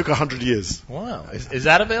 But it took 100 years. Wow. Is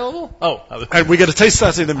that available? And we're going to taste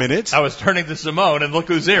that in a minute. I was turning to Simone, and look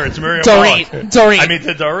who's here. It's Miriam Dorit. I mean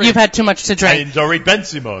to Dorit. You've had too much to drink. Dorit Ben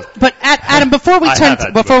Simone. But Adam, before we turn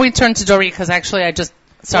to Dorit, because actually just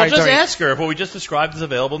Dorit. Ask her if what we just described is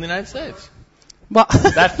available in the United States. Well,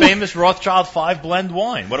 that famous Rothschild 5 blend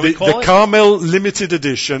wine. What do we call it? The Carmel Limited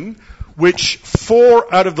Edition, which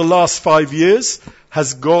 4 out of the last 5 years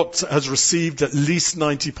has received at least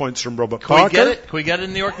 90 points from Robert Parker. Can we get it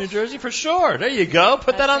in New York, New Jersey? For sure. There you go.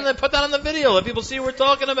 Put that on the video. Let people see what we're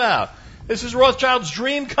talking about. This is Rothschild's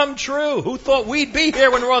dream come true. Who thought we'd be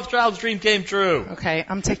here when Rothschild's dream came true? Okay,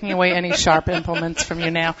 I'm taking away any sharp implements from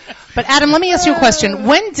you now. But Adam, let me ask you a question.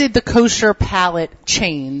 When did the kosher palate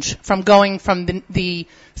change from going from the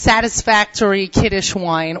satisfactory Kiddush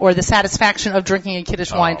wine or the satisfaction of drinking a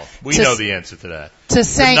Kiddush wine? We know the answer to that. To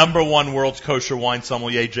say the number 1 world's kosher wine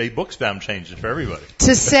sommelier, Jay Buchsbaum, changed it for everybody.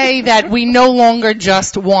 To say that we no longer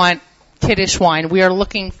just want Kiddush wine. We are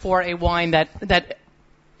looking for a wine that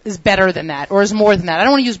is better than that, or is more than that. I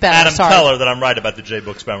don't want to use better. Adam, tell her that I'm right about the Jay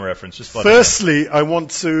Buchsbaum reference. Firstly, I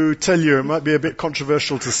want to tell you, it might be a bit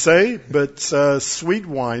controversial to say, but sweet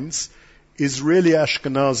wines is really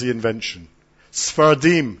Ashkenazi invention.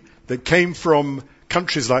 Sfaradim, that came from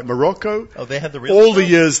countries like Morocco. Oh, they had the real all the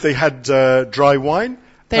years they had dry wine.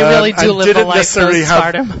 They really do live a life, necessarily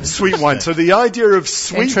have sweet wine. So the idea of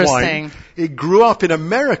sweet wine, it grew up in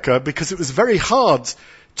America because it was very hard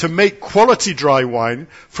to make quality dry wine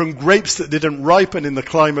from grapes that didn't ripen in the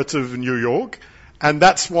climate of New York and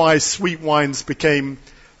that's why sweet wines became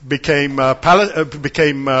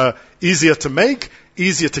easier to make,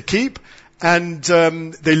 easier to keep, and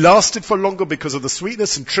they lasted for longer because of the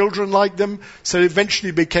sweetness, and children liked them, so it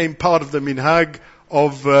eventually became part of the minhag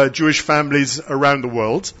of Jewish families around the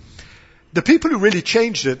world. The people who really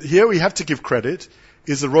changed it, here we have to give credit,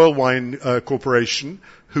 is the Royal Wine Corporation,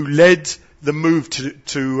 who led the move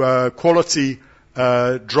to quality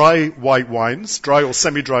dry white wines, dry or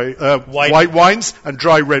semi-dry white wines, and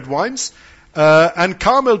dry red wines. And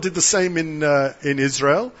Carmel did the same in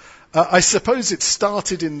Israel. I suppose it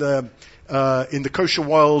started in the kosher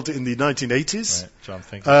world in the 1980s, right, so I'm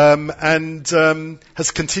thinking. and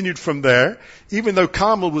has continued from there. Even though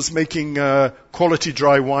Carmel was making quality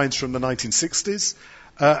dry wines from the 1960s,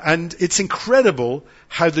 and it's incredible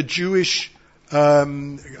how the Jewish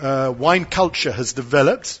wine culture has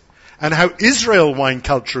developed, and how Israel wine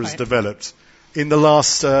culture has developed in the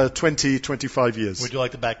last 25 years. Would you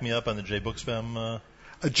like to back me up on the Jay Buxbaum?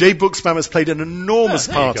 Jay Buxbaum has played an enormous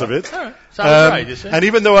part of it. All right. Sounds right, you see. And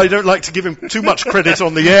even though I don't like to give him too much credit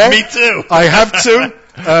on the air, Me too. I have to.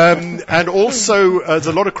 And also, there's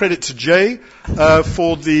a lot of credit to Jay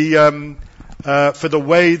for the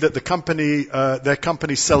way that the company, their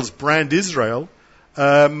company sells Brand Israel,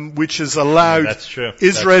 which has allowed That's true.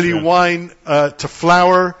 Israeli That's true. wine to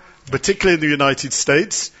flower, particularly in the United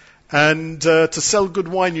States. And to sell good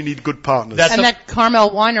wine, you need good partners. That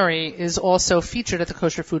Carmel Winery is also featured at the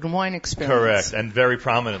Kosher Food and Wine Experience. Correct, and very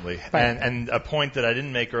prominently. Right. And a point that I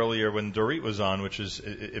didn't make earlier when Dorit was on, which is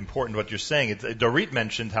important what you're saying. Dorit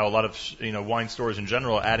mentioned how a lot of wine stores in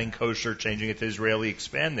general are adding kosher, changing it to Israeli,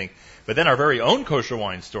 expanding. But then our very own kosher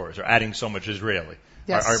wine stores are adding so much Israeli,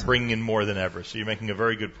 Yes. are bringing in more than ever. So you're making a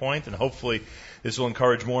very good point, and hopefully this will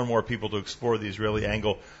encourage more and more people to explore the Israeli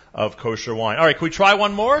angle of kosher wine. All right, can we try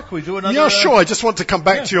one more? Can we do another? Yeah, sure. I just want to come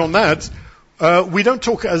back to you on that. We don't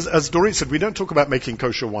talk, as Dorit said, we don't talk about making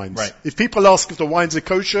kosher wines. Right. If people ask if the wines are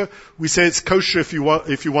kosher, we say it's kosher if you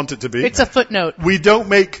want it to be. It's a footnote. We don't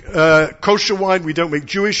make kosher wine. We don't make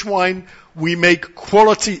Jewish wine. We make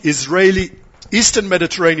quality Israeli, Eastern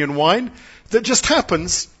Mediterranean wine that just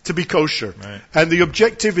happens to be kosher. Right. And the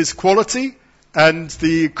objective is quality. And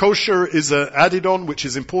the kosher is added on, which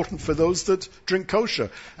is important for those that drink kosher.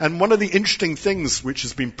 And one of the interesting things which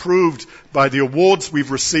has been proved by the awards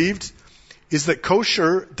we've received is that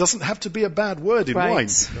kosher doesn't have to be a bad word in Right. wine.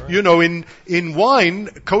 Right. You know, in wine,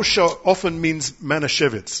 kosher often means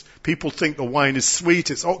manischewitz. People think the wine is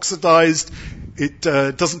sweet, it's oxidized, it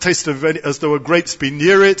doesn't taste as though a grape's been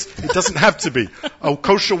near it. It doesn't have to be. A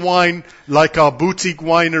kosher wine, like our boutique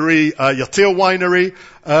winery, Yatir Winery,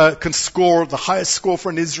 can score the highest score for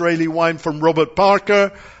an Israeli wine from Robert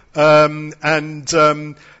Parker,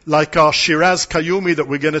 and like our Shiraz Kayumi that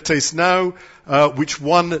we're going to taste now, which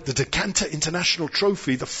won the Decanter International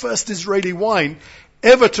Trophy, the first Israeli wine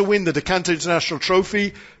ever to win the Decanter International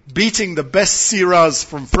Trophy, beating the best Syrahs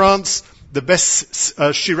from France, the best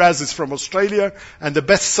Shirazes from Australia, and the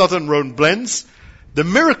best Southern Rhone blends. The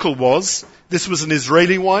miracle was, this was an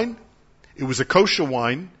Israeli wine, it was a kosher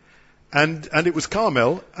wine, and it was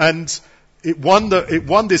Carmel, and it won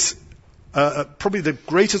this, probably the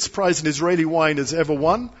greatest prize an Israeli wine has ever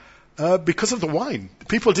won, because of the wine.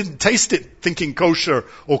 People didn't taste it thinking kosher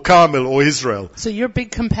or Carmel or Israel. So your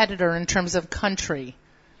big competitor in terms of country,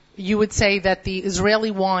 you would say that the Israeli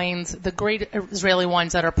wines, the great Israeli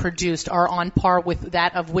wines that are produced, are on par with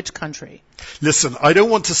that of which country? Listen, I don't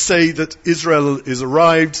want to say that Israel is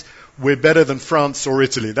arrived, we're better than France or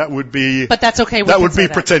Italy. That would be... But that's okay. That would be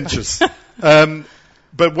pretentious.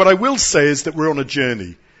 But what I will say is that we're on a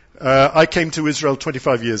journey. I came to Israel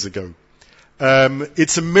 25 years ago.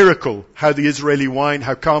 It's a miracle how the Israeli wine,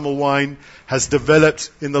 how Carmel wine has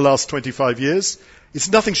developed in the last 25 years.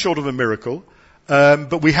 It's nothing short of a miracle.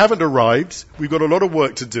 But we haven't arrived. We've got a lot of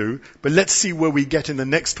work to do. But let's see where we get in the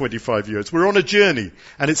next 25 years. We're on a journey,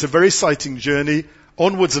 and it's a very exciting journey,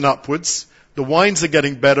 onwards and upwards. The wines are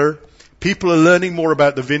getting better. People are learning more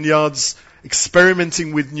about the vineyards,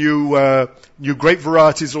 experimenting with new grape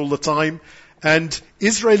varieties all the time. And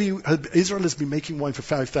Israel has been making wine for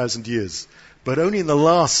 5,000 years. But only in the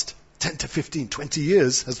last 10 to 15, 20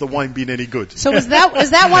 years has the wine been any good. So is that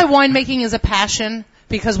why winemaking is a passion?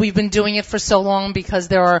 Because we've been doing it for so long, because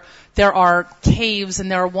there are caves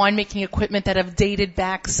and there are winemaking equipment that have dated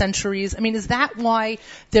back centuries. I mean, is that why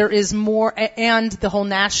there is more, and the whole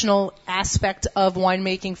national aspect of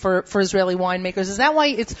winemaking for Israeli winemakers? Is that why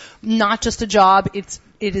it's not just a job, it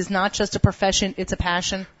is not just a profession, it's a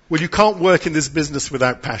passion? Well, you can't work in this business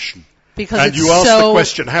without passion. Because and you asked the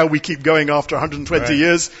question how we keep going after 120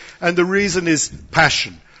 years, and the reason is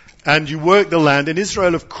passion. and you work the land. And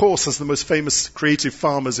Israel, of course, has the most famous creative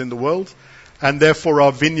farmers in the world. And therefore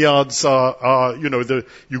our vineyards are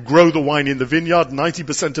you grow the wine in the vineyard.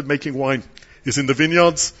 90% of making wine is in the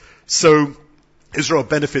vineyards. So Israel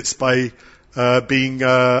benefits by having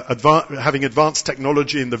advanced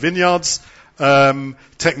technology in the vineyards.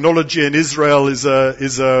 Technology in Israel is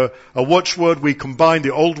a watchword. We combine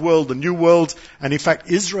the old world, the new world, and in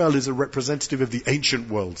fact Israel is a representative of the ancient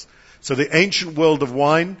world. So the ancient world of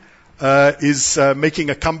wine is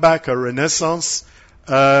making a comeback, a renaissance.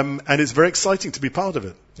 And it's very exciting to be part of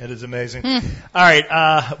it. It is amazing. All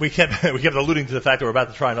right, we kept alluding to the fact that we're about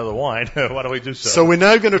to try another wine. Why don't we do so? So we're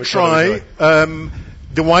now going to try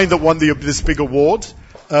the wine that won this big award.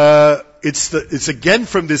 It's again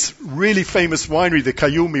from this really famous winery, the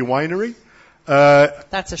Kayumi Winery.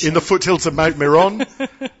 That's a shame. In the foothills of Mount Meron.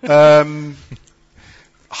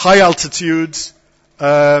 High altitude,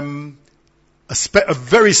 a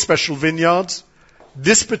very special vineyard.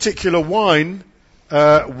 This particular wine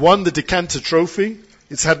won the Decanter Trophy.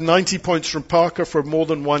 It's had 90 points from Parker for more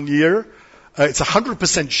than 1 year. It's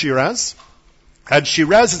 100% Shiraz. And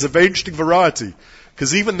Shiraz is a very interesting variety.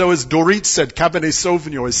 Because even though, as Dorit said, Cabernet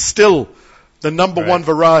Sauvignon is still the number one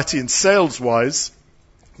variety in sales-wise,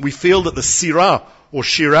 we feel that the Syrah or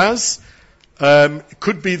Shiraz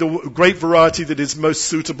could be the great variety that is most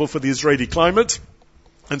suitable for the Israeli climate.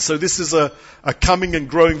 And so this is a coming and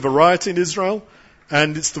growing variety in Israel.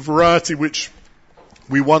 And it's the variety which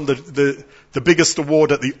we won the biggest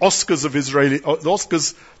award at the Oscars of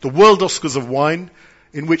the World Oscars of Wine,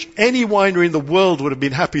 in which any winery in the world would have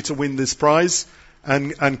been happy to win this prize.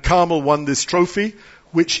 And Carmel won this trophy,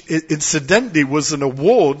 which incidentally was an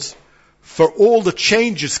award for all the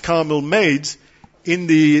changes Carmel made in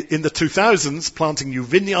the 2000s, planting new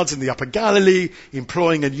vineyards in the Upper Galilee,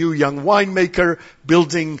 employing a new young winemaker,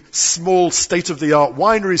 building small state-of-the-art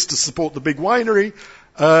wineries to support the big winery,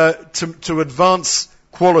 to advance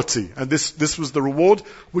quality. And this was the reward,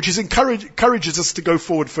 which encourages us to go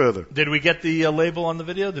forward further. Did we get the label on the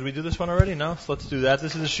video? Did we do this one already? No? So let's do that.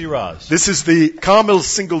 This is the Shiraz. This is the Carmel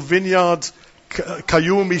Single Vineyard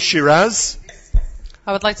Kayumi Shiraz.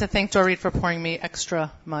 I would like to thank Dorit for pouring me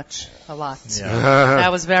a lot. Yeah.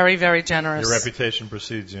 That was very, very generous. Your reputation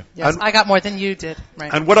precedes you. Yes, I got more than you did.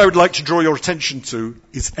 Right. And what I would like to draw your attention to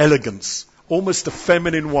is elegance, almost a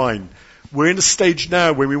feminine wine. We're in a stage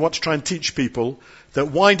now where we want to try and teach people that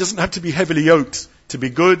wine doesn't have to be heavily oaked to be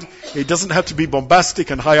good. It doesn't have to be bombastic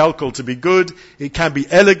and high alcohol to be good. It can be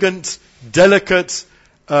elegant, delicate,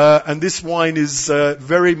 and this wine is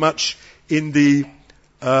very much in the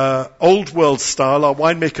old world style. Our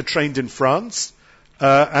winemaker trained in France,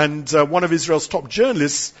 and one of Israel's top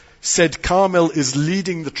journalists said Carmel is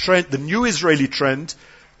leading the trend, the new Israeli trend,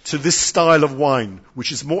 to this style of wine,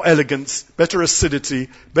 which is more elegance, better acidity,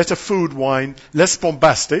 better food wine, less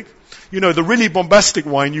bombastic. You know, the really bombastic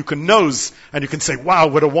wine you can nose and you can say, wow,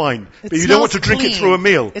 what a wine. But you don't want to drink it through a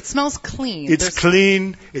meal. It smells clean. It's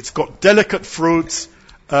clean. It's got delicate fruits.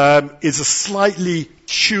 It's a slightly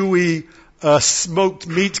chewy, smoked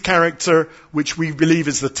meat character, which we believe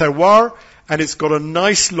is the terroir. And it's got a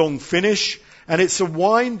nice long finish. And it's a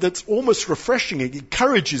wine that's almost refreshing. It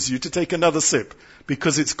encourages you to take another sip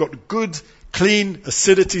because it's got good, clean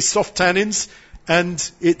acidity, soft tannins,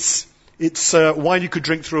 and it's wine you could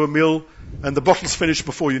drink through a meal, and the bottle's finished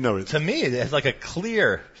before you know it. To me, it has like a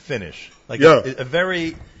clear finish. Like a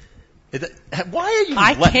very... why are you...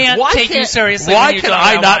 I can't take you seriously. Why can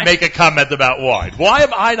I not make a comment about wine? Why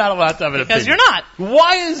am I not allowed to have an opinion? Because you're not.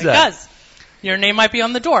 Why is that? Because your name might be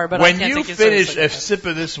on the door, but I can't take you seriously. When you finish a sip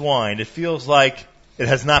of this wine, it feels like it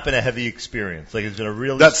has not been a heavy experience. Like it's been a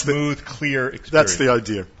really smooth, clear experience.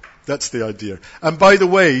 That's the idea. And by the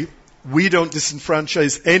way, we don't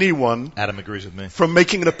disenfranchise anyone. Adam agrees with me. From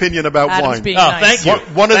making an opinion about Adam's wine. Being nice. Thank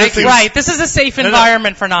you. One of the things. Right. This is a safe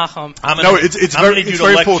environment for Nachum. It's very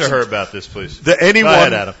important. Lecture her about this, please. That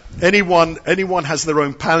anyone has their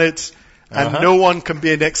own palate, and no one can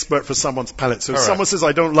be an expert for someone's palate. So if someone says,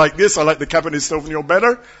 I don't like this, I like the Cabernet Sauvignon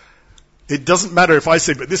better, it doesn't matter if I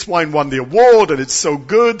say, but this wine won the award and it's so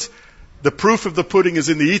good. The proof of the pudding is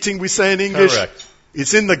in the eating, we say in English. Correct.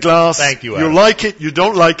 It's in the glass. Thank you, Adam. You like it, you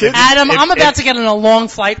don't like it. Adam, I'm about to get on a long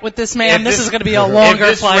flight with this man. This is going to be a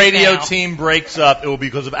longer flight. If this radio team breaks up, it will be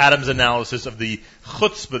because of Adam's analysis of the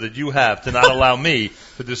chutzpah that you have to not allow me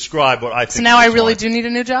to describe what I think. So now I really do need a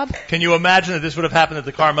new job? Can you imagine that this would have happened at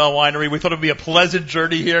the Carmel Winery? We thought it would be a pleasant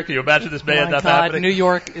journey here. Can you imagine this may end up happening? New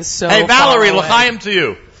York is so Hey, Valerie, far away. l'chaim to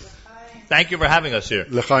you. Thank you for having us here.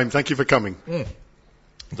 L'chaim, thank you for coming.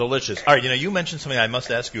 Delicious. All right, you mentioned something I must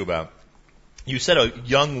ask you about. You said a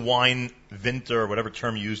young wine vinter, or whatever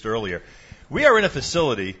term you used earlier. We are in a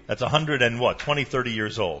facility that's 30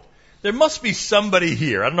 years old. There must be somebody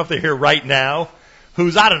here, I don't know if they're here right now,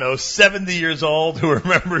 who's, 70 years old, who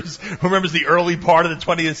remembers the early part of the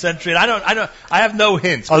 20th century. And I have no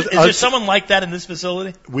hints. Is there someone like that in this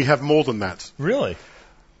facility? We have more than that. Really?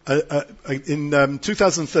 In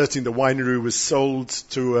 2013, the winery was sold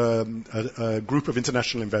to a group of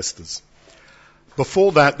international investors.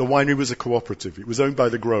 Before that, the winery was a cooperative. It was owned by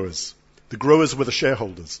the growers. The growers were the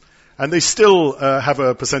shareholders. And they still have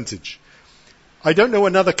a percentage. I don't know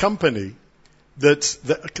another company that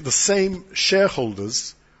the same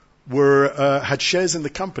shareholders had shares in the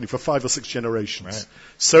company for 5 or 6 generations. Right.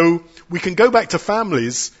 So we can go back to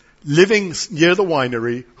families living near the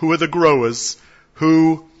winery who are the growers,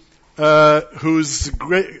 whose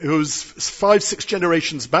 5-6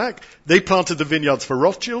 generations back, they planted the vineyards for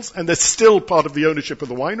Rothschilds, and they're still part of the ownership of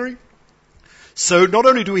the winery. So not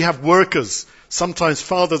only do we have workers, sometimes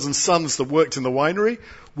fathers and sons that worked in the winery,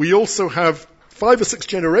 we also have 5 or 6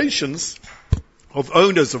 generations of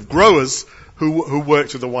owners, of growers, who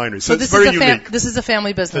worked with the winery. So it's very unique. This is a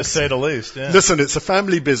family business. To say the least, yeah. Listen, it's a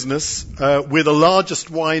family business. We're the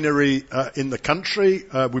largest winery in the country.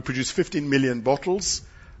 We produce 15 million bottles.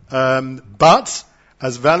 But,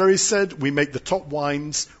 as Valerie said, we make the top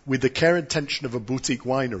wines with the care and attention of a boutique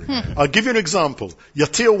winery. I'll give you an example.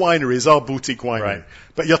 Yatir Winery is our boutique winery. Right.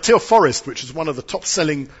 But Yatir Forest, which is one of the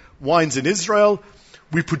top-selling wines in Israel,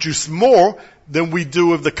 we produce more than we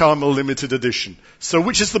do of the Carmel limited edition. So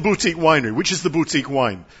which is the boutique winery? Which is the boutique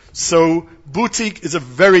wine? So boutique is a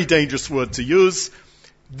very dangerous word to use.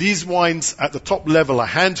 These wines at the top level are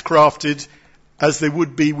handcrafted as they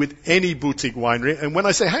would be with any boutique winery. And when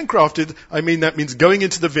I say handcrafted, I mean that means going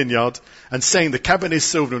into the vineyard and saying the Cabernet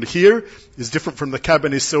Sauvignon here is different from the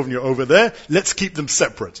Cabernet Sauvignon over there. Let's keep them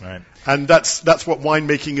separate. Right. And that's what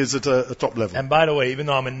winemaking is at a top level. And by the way, even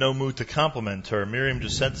though I'm in no mood to compliment her, Miriam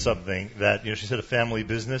just said something that, she said a family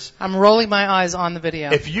business. I'm rolling my eyes on the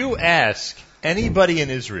video. If you ask anybody in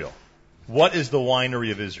Israel, what is the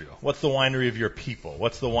winery of Israel? What's the winery of your people?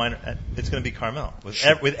 What's the wine? It's going to be Carmel.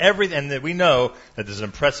 With everything, and that we know that there's an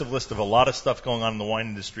impressive list of a lot of stuff going on in the wine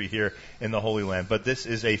industry here in the Holy Land. But this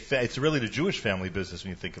is it's really the Jewish family business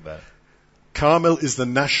when you think about it. Carmel is the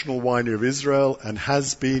national winery of Israel and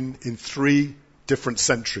has been in 3 different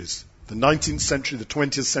centuries. The 19th century, the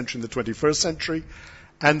 20th century, and the 21st century.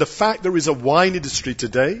 And the fact there is a wine industry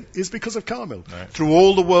today is because of Carmel. Right. Through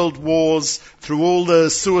all the world wars, through all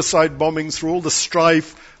the suicide bombings, through all the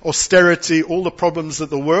strife, austerity, all the problems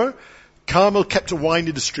that there were, Carmel kept a wine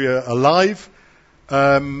industry alive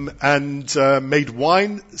and made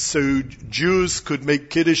wine so Jews could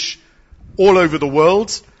make Kiddush all over the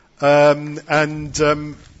world.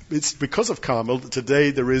 It's because of Carmel that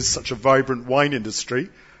today there is such a vibrant wine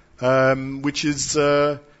industry, which is...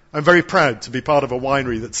 I'm very proud to be part of a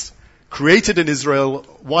winery that's created in Israel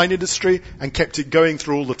wine industry and kept it going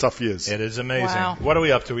through all the tough years. It is amazing. Wow. What are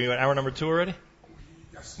we up to? We hour number 2 already?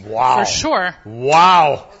 Yes. Wow. For sure.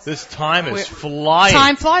 Wow. This time is flying.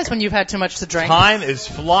 Time flies when you've had too much to drink. Time is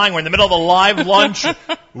flying. We're in the middle of a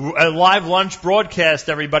live lunch broadcast,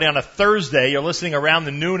 everybody, on a Thursday. You're listening around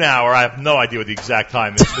the noon hour. I have no idea what the exact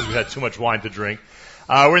time is because we've had too much wine to drink.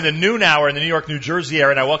 We're in the noon hour in the New York, New Jersey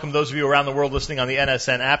area, and I welcome those of you around the world listening on the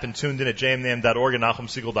NSN app and tuned in at jmnam.org and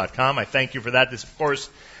NachumSegal.com. I thank you for that. This, of course,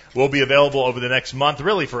 will be available over the next month,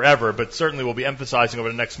 really forever, but certainly we'll be emphasizing over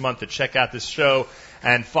the next month to check out this show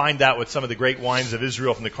and find out what some of the great wines of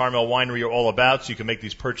Israel from the Carmel Winery are all about, so you can make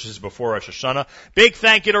these purchases before Rosh Hashanah. Big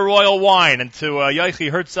thank you to Royal Wine and to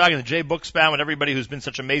Yochi Herzog and to Jay Buchsbaum and everybody who's been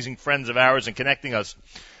such amazing friends of ours and connecting us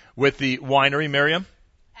with the winery. Miriam?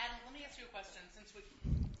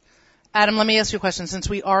 Adam, let me ask you a question. Since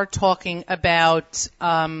we are talking about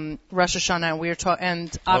Rosh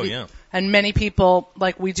Hashanah, and many people,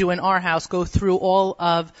 like we do in our house, go through all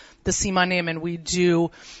of the simanim, and we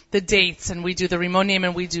do the dates, and we do the rimonim,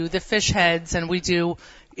 and we do the fish heads, and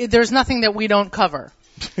there's nothing that we don't cover.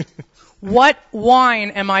 What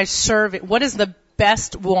wine am I serving? What is the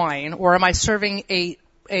best wine, or am I serving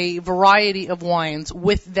a variety of wines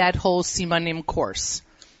with that whole simanim course?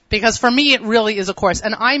 Because for me, it really is a course.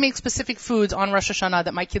 And I make specific foods on Rosh Hashanah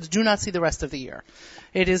that my kids do not see the rest of the year.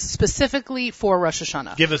 It is specifically for Rosh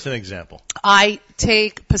Hashanah. Give us an example. I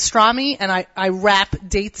take pastrami and I wrap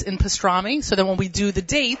dates in pastrami so that when we do the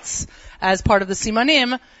dates as part of the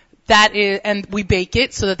simanim, and we bake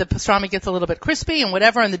it so that the pastrami gets a little bit crispy and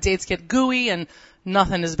whatever, and the dates get gooey, and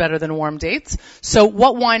nothing is better than warm dates. So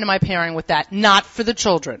what wine am I pairing with that? Not for the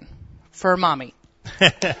children, for mommy.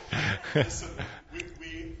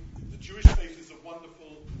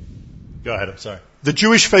 Go ahead, I'm sorry. the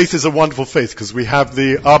Jewish faith is a wonderful faith because we have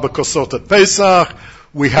the Arba Kosot at Pesach,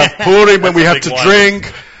 we have Purim when we have to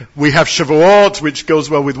drink, we have Shavuot, which goes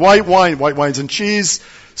well with white wines and cheese.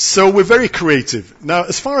 So we're very creative. Now,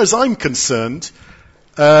 as far as I'm concerned,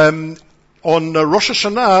 on Rosh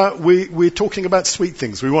Hashanah, we're talking about sweet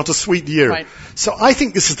things. We want a sweet year. Right. So I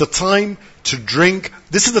think this is the time to drink.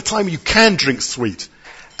 This is the time you can drink sweet.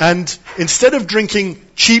 And instead of drinking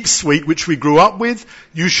cheap sweet, which we grew up with,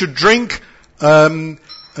 you should drink with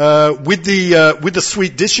the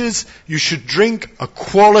sweet dishes. You should drink a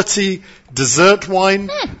quality dessert wine,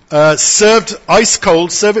 served ice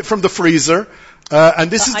cold. Serve it from the freezer. And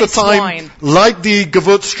this is the time, wine. Like the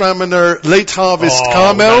Gewürztraminer late harvest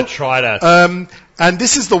Carmel. Try that. And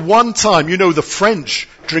this is the one time, the French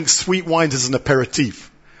drink sweet wines as an aperitif.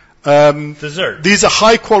 Dessert. These are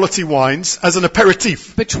high quality wines as an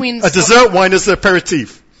aperitif. A dessert wine as an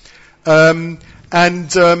aperitif. I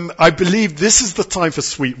believe this is the time for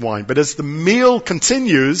sweet wine. But as the meal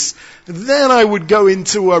continues, then I would go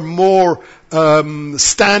into a more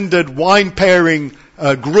standard wine pairing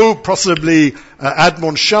group, possibly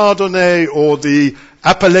Admont Chardonnay or the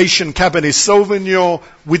Appellation Cabernet Sauvignon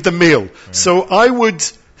with the meal. Right. So I would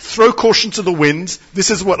throw caution to the wind. This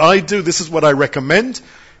is what I do. This is what I recommend.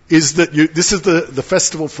 Is that this is the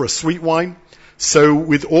festival for a sweet wine. So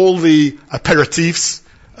with all the aperitifs,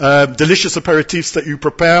 delicious aperitifs that you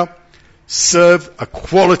prepare, serve a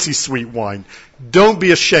quality sweet wine. Don't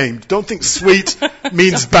be ashamed. Don't think sweet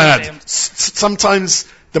means bad. Sometimes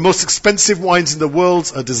the most expensive wines in the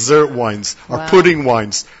world are dessert wines, are pudding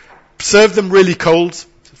wines. Serve them really cold,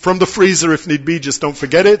 from the freezer if need be, just don't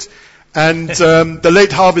forget it. And the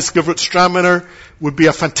late harvest Gewürztraminer would be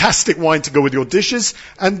a fantastic wine to go with your dishes.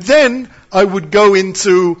 And then I would go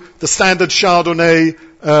into the standard Chardonnay,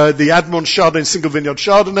 the Admont Chardonnay, single vineyard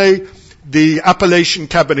Chardonnay, the Appellation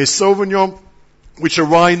Cabernet Sauvignon, which are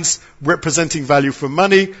wines representing value for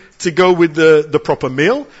money, to go with the proper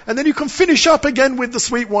meal. And then you can finish up again with the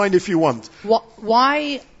sweet wine if you want.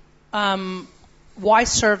 Why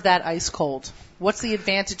serve that ice cold? What's the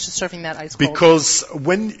advantage of serving that ice cold? Because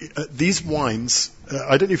when these wines,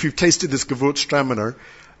 I don't know if you've tasted this Gewürztraminer,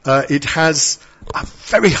 it has a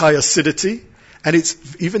very high acidity, and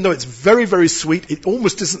even though it's very, very sweet, it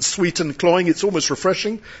almost isn't sweet and cloying, it's almost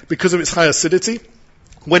refreshing because of its high acidity.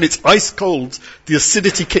 When it's ice cold, the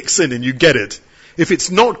acidity kicks in and you get it. If it's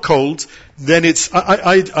not cold, then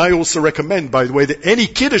I also recommend, by the way, that any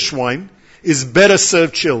Kiddush wine is better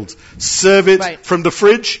served chilled. Serve it from the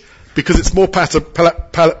fridge, because it's more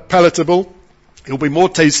palatable, it'll be more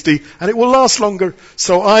tasty, and it will last longer.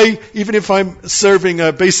 So even if I'm serving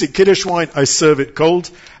a basic Kiddush wine, I serve it cold.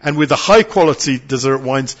 And with the high quality dessert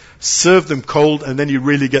wines, serve them cold, and then you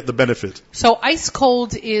really get the benefit. So ice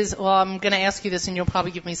cold is, I'm going to ask you this, and you'll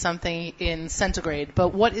probably give me something in centigrade,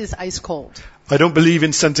 but what is ice cold? I don't believe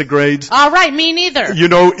in centigrade. All right, me neither.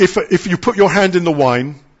 If you put your hand in the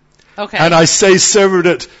wine, okay, and I say serve it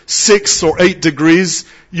at 6 or 8 degrees,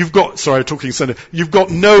 you've got no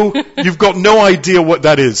idea what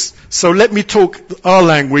that is. So let me talk our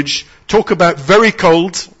language. Talk about very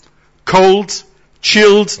cold,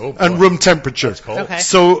 chilled, and room temperature. That's cold. Okay.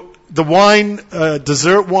 So the wine,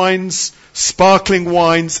 dessert wines, sparkling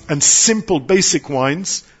wines, and simple basic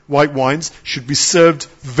wines, white wines, should be served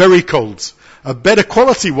very cold. A better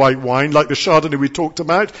quality white wine, like the Chardonnay we talked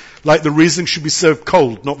about, like the Riesling, should be served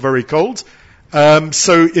cold, not very cold.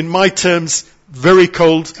 So in my terms, very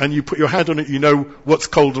cold, and you put your hand on it, you know what's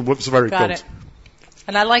cold and what's very cold. Got it.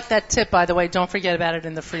 And I like that tip, by the way. Don't forget about it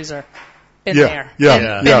in the freezer. Been there.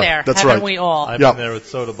 Been there. That's Haven't right. we all? I've been there with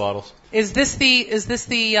soda bottles. Is this the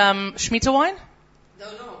Shemitah wine? No.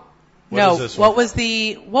 What is this one?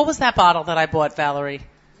 What was that bottle that I bought, Valerie?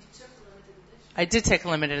 I did take a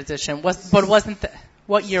limited edition. But it wasn't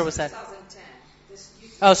what year was that? 2010.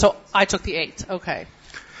 Oh, so I took the 8. Okay.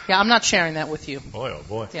 Yeah, I'm not sharing that with you. Boy, oh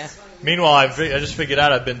boy. Yeah. Meanwhile, I just figured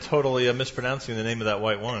out I've been totally mispronouncing the name of that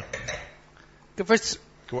white wine.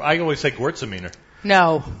 I always say Gewürztraminer.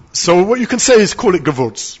 No. So what you can say is call it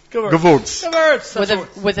Gewürz. Gewürz.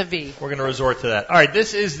 With a V. We're going to resort to that. All right,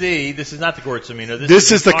 this is not the Gewürztraminer.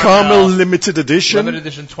 This is the Carmel limited edition. Limited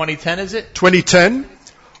edition 2010, is it? 2010.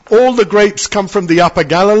 All the grapes come from the Upper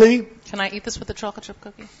Galilee. Can I eat this with a chocolate chip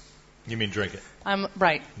cookie? You mean drink it? I'm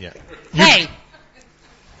right. Yeah. Hey!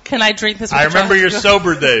 Can I drink this with I remember your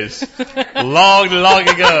sober days. long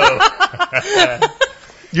ago.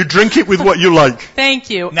 You drink it with what you like. Thank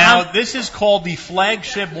you. Now, this is called the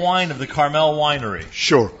flagship wine of the Carmel Winery.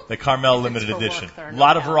 Sure. The Carmel Limited Edition. A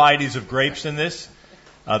lot of varieties of grapes in this.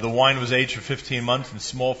 The wine was aged for 15 months in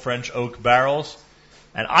small French oak barrels.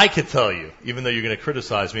 And I could tell you, even though you're going to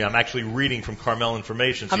criticize me, I'm actually reading from Carmel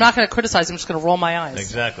information. So I'm not going to criticize. I'm just going to roll my eyes.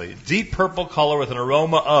 Exactly. Deep purple color with an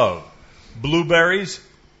aroma of blueberries.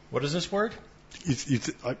 What is this word?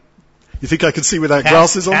 You think I can see without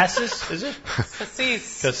glasses on? Cassis, is it?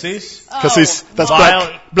 Cassis. Cassis. Cassis. That's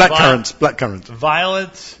blackcurrant.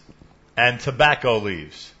 Violet and tobacco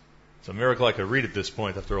leaves. It's a miracle I could read at this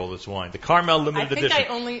point after all this wine. The Carmel limited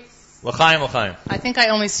edition. L'chaim. I think I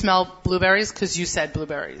only smell blueberries because you said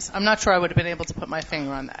blueberries. I'm not sure I would have been able to put my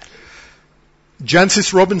finger on that.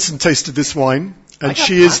 Jancis Robinson tasted this wine, and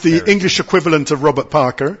she is the English equivalent of Robert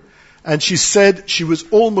Parker, and she said she was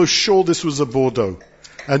almost sure this was a Bordeaux.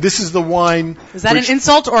 And this is the wine... Is that an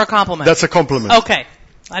insult or a compliment? That's a compliment. Okay.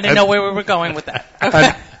 I didn't know where we were going with that.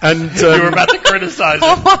 Okay. And you were about to criticize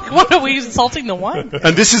it. What are we insulting the wine?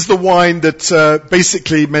 And this is the wine that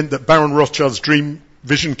basically meant that Baron Rothschild's dream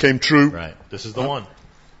vision came true. Right. This is the one.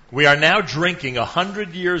 We are now drinking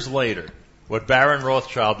 100 years later what Baron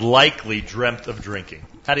Rothschild likely dreamt of drinking.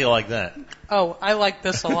 How do you like that? Oh, I like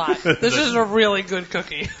this a lot. This is a really good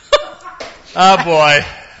cookie. Oh boy.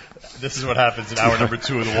 This is what happens in hour number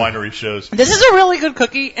 2 of the winery shows. This is a really good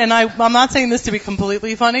cookie, and I'm not saying this to be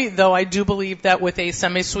completely funny, though I do believe that with a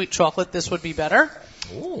semi-sweet chocolate, this would be better.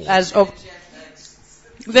 Ooh.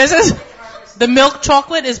 The milk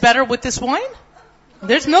chocolate is better with this wine?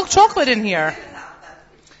 There's milk chocolate in here.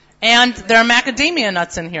 And there are macadamia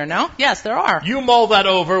nuts in here, no? Yes, there are. You mull that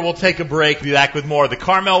over. We'll take a break. Be back with more. The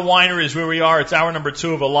Carmel Winery is where we are. It's hour number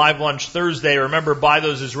 2 of a live lunch Thursday. Remember, buy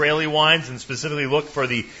those Israeli wines and specifically look for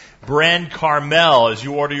the brand Carmel as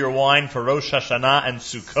you order your wine for Rosh Hashanah and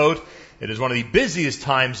Sukkot. It is one of the busiest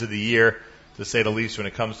times of the year, to say the least, when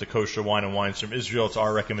it comes to kosher wine and wines from Israel. It's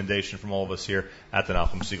our recommendation from all of us here at the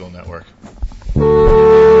Nachum Segal Network.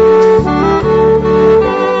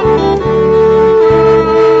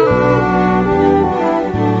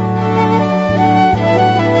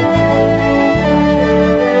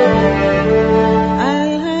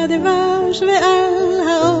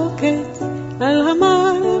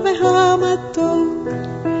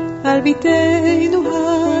 על ביתנו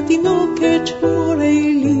התינוקת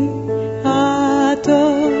שמורי לי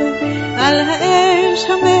הטוב, על האש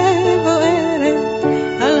המבוערת,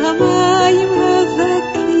 על המים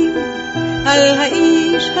הזכים, על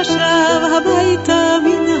האיש השב הביתה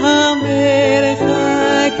מן המרחקים,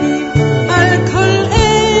 על כל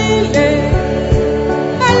אלה,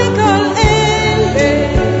 על כל אלה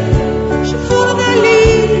שפורנה לי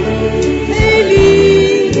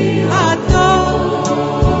אלי הטוב,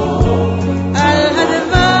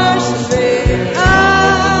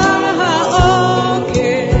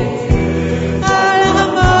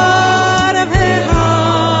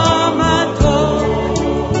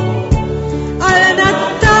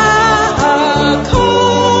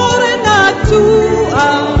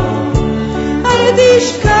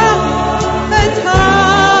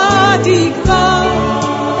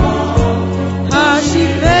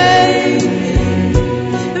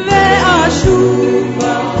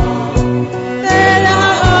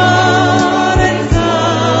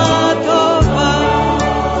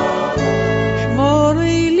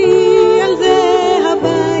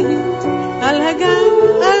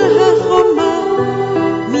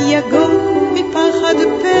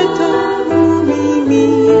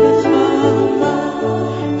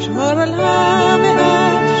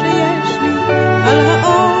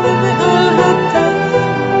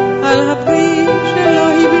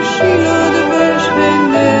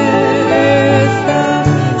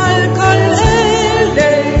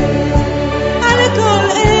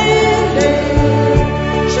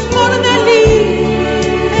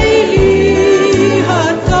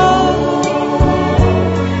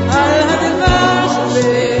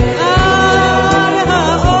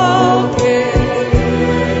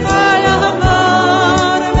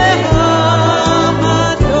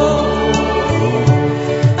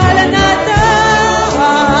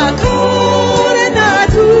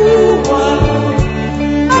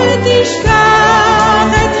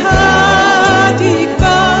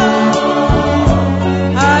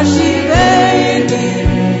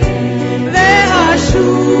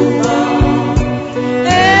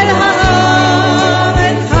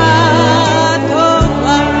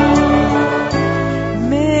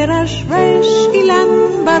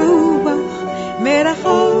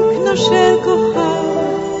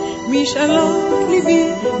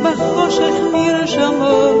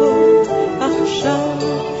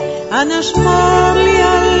 אנא שמור לי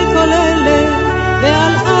על כל אלה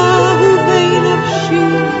ועל אהובי נפשי,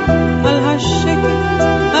 על השקט,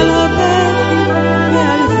 על הבכי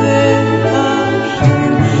ועל זה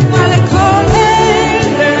השיר, על כל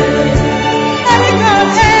אלה, על כל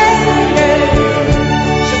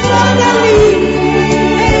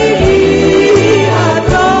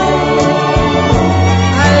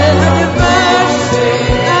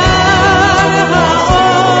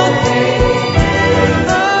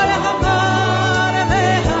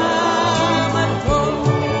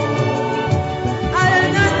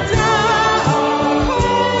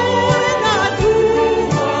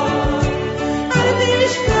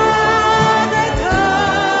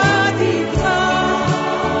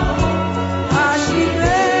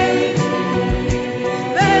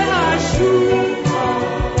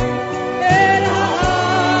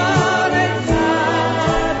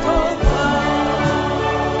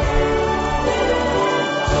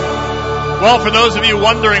Well, for those of you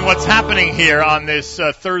wondering what's happening here on this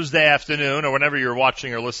Thursday afternoon, or whenever you're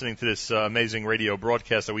watching or listening to this amazing radio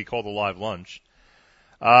broadcast that we call the Live Lunch,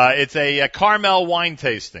 it's a Carmel wine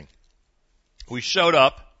tasting. We showed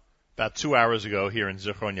up about 2 hours ago here in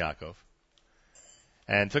Zichron Yaakov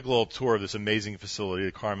and took a little tour of this amazing facility,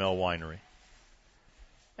 the Carmel Winery,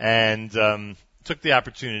 and took the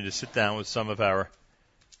opportunity to sit down with some of our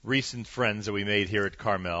recent friends that we made here at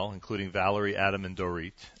Carmel, including Valerie, Adam, and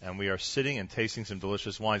Dorit, and we are sitting and tasting some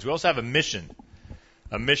delicious wines. We also have a mission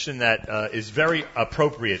that is very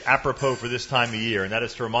apropos for this time of year, and that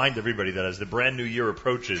is to remind everybody that as the brand new year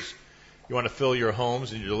approaches, you want to fill your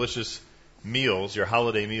homes and your delicious meals, your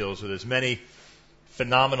holiday meals, with as many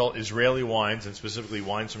phenomenal Israeli wines, and specifically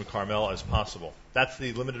wines from Carmel, as possible. That's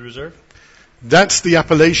the limited reserve? That's the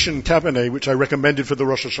Appellation Cabernet, which I recommended for the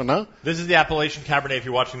Rosh Hashanah. This is the Appellation Cabernet. If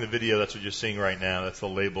you're watching the video, that's what you're seeing right now. That's the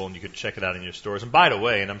label, and you can check it out in your stores. And by the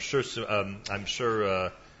way, and I'm sure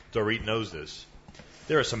Dorit knows this,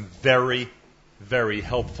 there are some very, very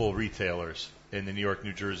helpful retailers in the New York,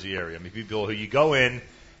 New Jersey area. I mean, people who you go in,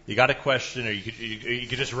 you got a question, or you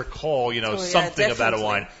could just recall, something about a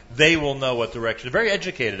wine. They will know what direction. They're very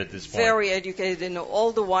educated at this point. Very educated. They know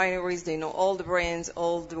all the wineries. They know all the brands,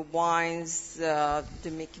 all the wines. They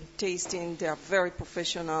make tasting. They are very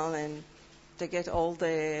professional, and they get all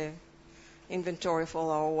the inventory of all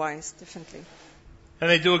our wines, definitely. And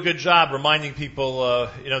they do a good job reminding people,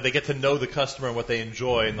 they get to know the customer and what they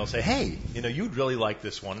enjoy, and they'll say, hey, you'd really like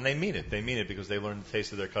this one. And they mean it. They mean it because they learn the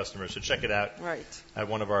taste of their customers. So check it out at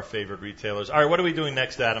one of our favorite retailers. All right, what are we doing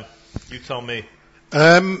next, Adam? You tell me.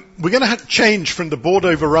 We're going to change from the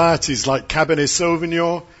Bordeaux varieties like Cabernet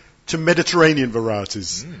Sauvignon to Mediterranean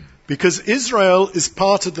varieties. Because Israel is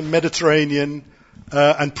part of the Mediterranean,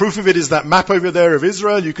 and proof of it is that map over there of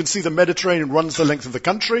Israel. You can see the Mediterranean runs the length of the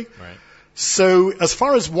country. Right. So as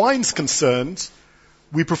far as wine's concerned,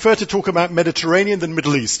 we prefer to talk about Mediterranean than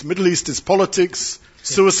Middle East. Middle East is politics,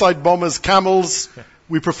 suicide bombers, camels.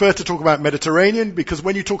 We prefer to talk about Mediterranean because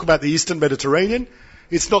when you talk about the Eastern Mediterranean,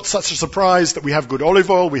 it's not such a surprise that we have good olive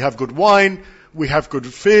oil, we have good wine, we have good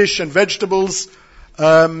fish and vegetables.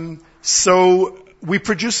 So we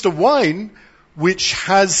produced a wine which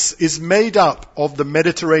is made up of the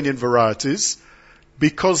Mediterranean varieties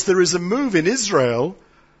because there is a move in Israel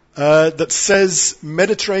that says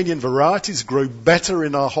Mediterranean varieties grow better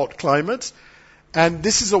in our hot climate. And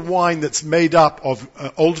this is a wine that's made up of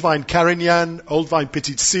old vine Carignan, old vine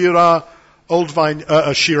Petit Syrah, old vine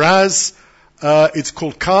Shiraz. It's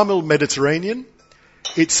called Carmel Mediterranean.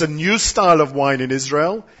 It's a new style of wine in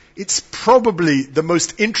Israel. It's probably the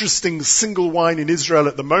most interesting single wine in Israel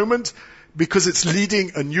at the moment because it's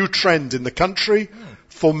leading a new trend in the country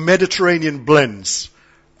for Mediterranean blends.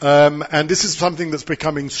 And this is something that's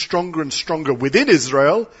becoming stronger and stronger within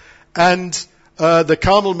Israel. And the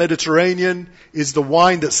Carmel Mediterranean is the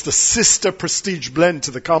wine that's the sister prestige blend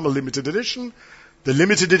to the Carmel Limited Edition. The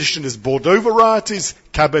Limited Edition is Bordeaux varieties,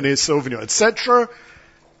 Cabernet Sauvignon, etc.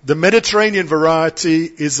 The Mediterranean variety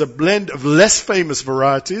is a blend of less famous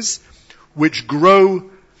varieties which grow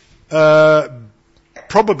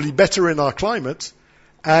probably better in our climate,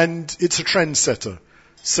 and it's a trendsetter.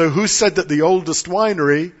 So who said that the oldest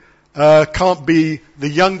winery can't be the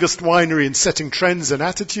youngest winery in setting trends and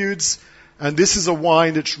attitudes? And this is a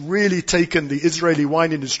wine that's really taken the Israeli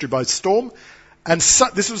wine industry by storm. And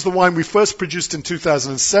this was the wine we first produced in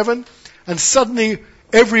 2007. And suddenly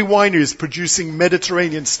every winery is producing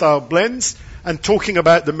Mediterranean-style blends and talking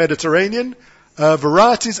about the Mediterranean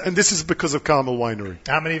varieties. And this is because of Carmel Winery.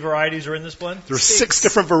 How many varieties are in this blend? There are 6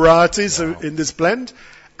 different varieties in this blend.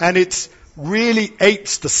 And it's really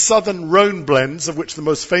apes the southern Rhone blends, of which the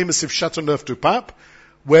most famous is Châteauneuf-du-Pape,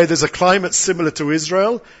 where there's a climate similar to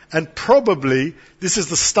Israel, and probably this is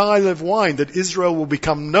the style of wine that Israel will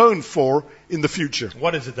become known for in the future.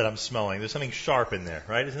 What is it that I'm smelling? There's something sharp in there,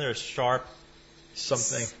 right? Isn't there a sharp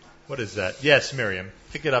something? What is that? Yes, Miriam.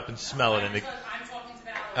 Pick it up and smell it. I'm talking to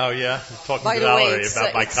Valerie. Oh, yeah? I'm talking By to the Valerie way,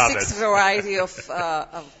 about my it's comments. 6 variety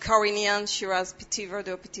of Carignan, Shiraz, Petit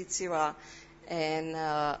Verdot, Petit Syrah, and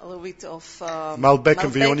a little bit of Malbec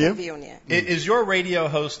and Viognier. Is your radio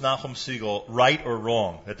host, Nachum Siegel, right or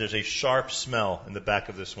wrong that there's a sharp smell in the back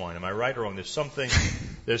of this wine? Am I right or wrong? There's something,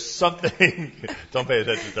 don't pay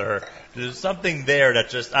attention to her. There's something there that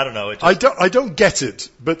just, I don't know. I don't get it,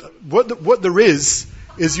 but what there is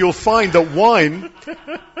you'll find that wine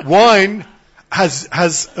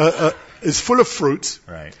is full of fruit,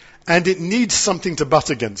 right, and it needs something to butt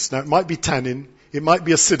against. Now, it might be tannin, it might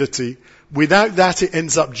be acidity. Without that, it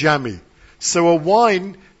ends up jammy. So a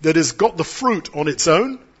wine that has got the fruit on its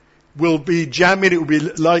own will be jammy. It will be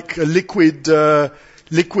like a liquid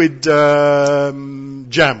liquid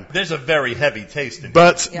jam. There's a very heavy taste in it.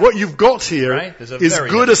 But what you've got here Right? There's a is very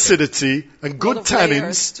good heavy acidity and good of layers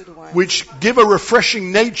tannins, to the wine. which give a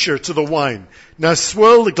refreshing nature to the wine. Now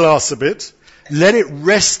swirl the glass a bit, let it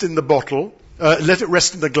rest in the bottle, let it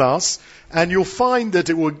rest in the glass, and you'll find that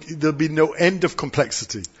there'll be no end of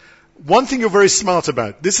complexity. One thing you're very smart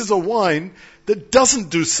about, this is a wine that doesn't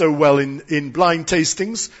do so well in blind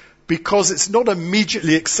tastings because it's not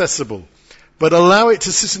immediately accessible. But allow it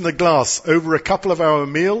to sit in the glass over a couple of hour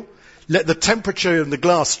meal, let the temperature in the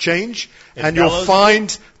glass change, and you'll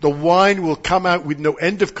find the wine will come out with no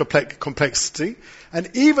end of complexity.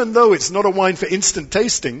 And even though it's not a wine for instant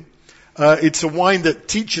tasting, it's a wine that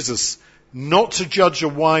teaches us not to judge a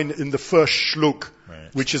wine in the first schluck,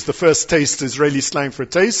 which is the first taste, Israeli slang for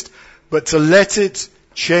taste, but to let it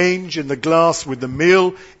change in the glass with the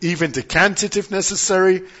meal, even decant it if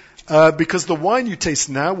necessary, because the wine you taste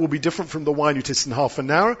now will be different from the wine you taste in half an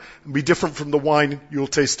hour, and be different from the wine you'll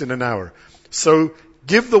taste in an hour. So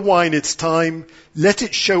give the wine its time, let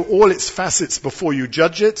it show all its facets before you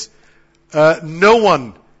judge it. No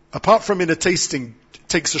one, apart from in a tasting,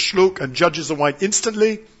 takes a schluck and judges a wine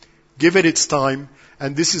instantly. Give it its time,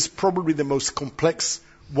 and this is probably the most complex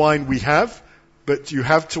wine we have, but you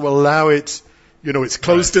have to allow it, it's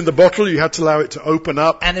closed in the bottle, you have to allow it to open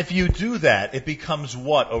up. And if you do that, it becomes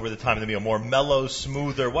what over the time of the meal? More mellow,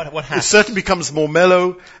 smoother? What happens? It certainly becomes more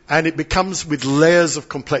mellow, and it becomes with layers of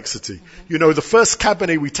complexity. The first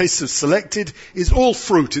Cabernet we tasted selected is all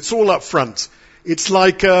fruit, it's all up front. It's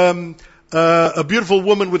like a beautiful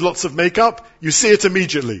woman with lots of makeup, you see it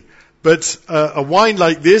immediately. But a wine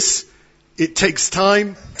like this, it takes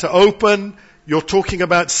time to open. You're talking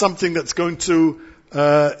about something that's going to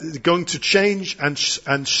change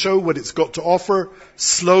and show what it's got to offer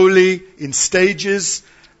slowly in stages.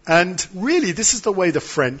 And really, this is the way the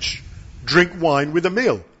French drink wine with a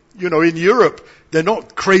meal. In Europe, they're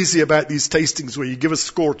not crazy about these tastings where you give a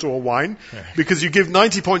score to a wine because you give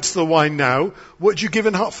 90 points to the wine now. What do you give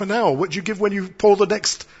in half an hour? What do you give when you pour the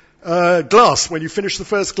next glass? When you finish the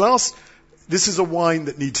first glass? This is a wine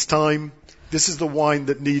that needs time. This is the wine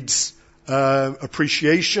that needs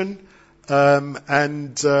appreciation.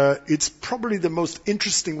 And it's probably the most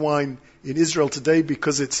interesting wine in Israel today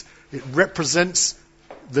because it represents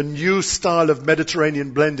the new style of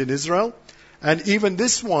Mediterranean blend in Israel. And even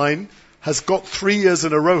this wine has got 3 years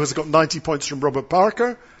in a row, has got 90 points from Robert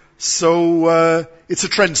Parker. So it's a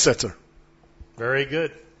trendsetter. Very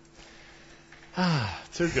good.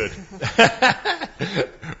 Too good.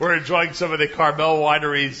 We're enjoying some of the Carmel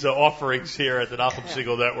Winery's offerings here at the Nachum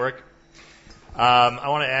Siegel Network. I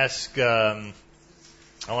want to ask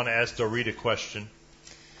Dorit a question.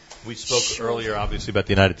 We spoke earlier, obviously, about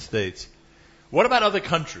the United States. What about other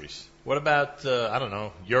countries? What about,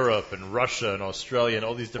 Europe and Russia and Australia and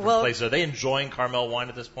all these different places? Are they enjoying Carmel wine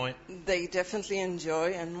at this point? They definitely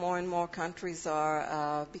enjoy, and more countries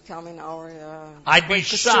are becoming our I'd be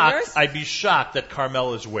shocked that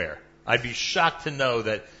Carmel is where? I'd be shocked to know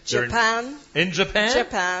that Japan. In Japan?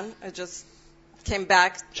 Japan. I just came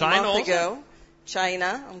back China a month also? ago.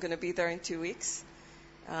 China. I'm going to be there in 2 weeks.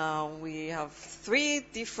 We have 3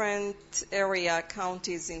 different area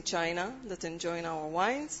counties in China that enjoy our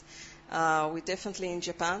wines. We're definitely in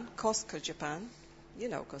Japan, Costco, Japan. You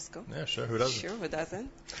know Costco. Yeah, sure. Who doesn't? Sure, who doesn't?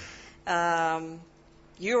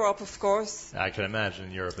 Europe, of course. I can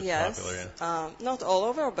imagine Europe is popular. Yeah. Not all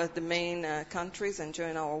over, but the main countries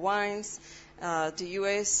enjoying our wines. The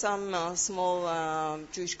U.S., some small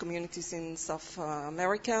Jewish communities in South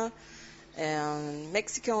America, and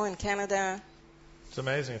Mexico and Canada. It's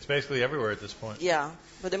amazing. It's basically everywhere at this point. Yeah,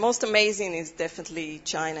 but the most amazing is definitely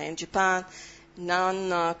China and Japan.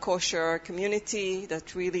 Non-kosher community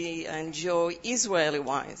that really enjoy Israeli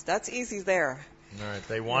wines. That's easy there. All right,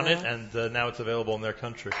 they want it, and now it's available in their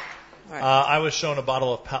country. Right. I was shown a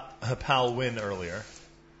bottle of Pal Win earlier.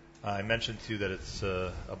 I mentioned to you that it's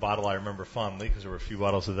a bottle I remember fondly because there were a few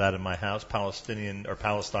bottles of that in my house,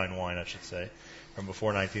 Palestine wine, I should say, from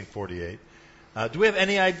before 1948. Do we have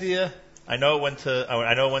any idea? I know it went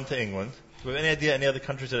to England. Do we have any idea any other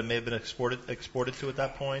countries that it may have been exported to at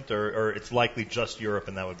that point, or it's likely just Europe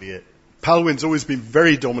and that would be it? Palwin's always been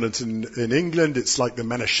very dominant in England. It's like the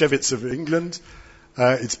Manischewitz of England.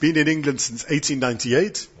 It's been in England since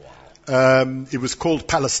 1898. Wow. It was called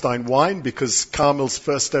Palestine wine because Carmel's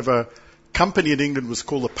first ever company in England was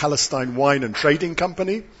called the Palestine Wine and Trading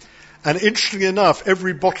Company. And interestingly enough,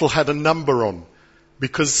 every bottle had a number on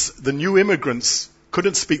because the new immigrants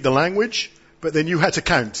couldn't speak the language, but they knew how to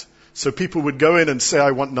count. So people would go in and say,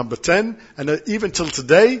 I want number 10. And even till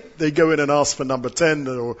today, they go in and ask for number 10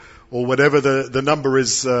 or whatever the number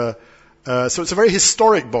is So it's a very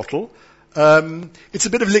historic bottle. It's a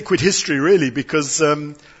bit of liquid history, really, because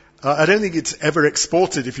I don't think it's ever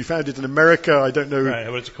exported. If you found it in America, I don't know. Right,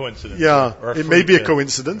 it was a coincidence. Yeah, or it may be a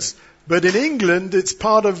coincidence. But in England, it's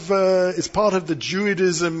part of the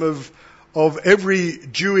Judaism of every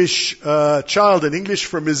Jewish child in English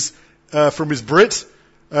from his Brit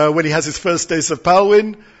when he has his first days of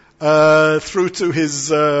Palwin through to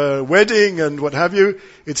his wedding and what have you.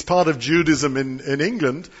 It's part of Judaism in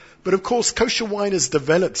England. But of course, kosher wine has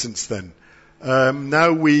developed since then.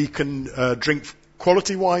 Now we can drink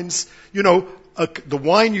quality wines. You know, the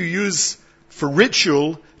wine you use for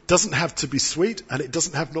ritual doesn't have to be sweet, and it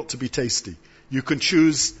doesn't have not to be tasty. You can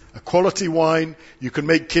choose a quality wine. You can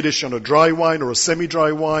make kiddush on a dry wine or a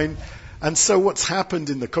semi-dry wine. And so what's happened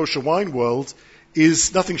in the kosher wine world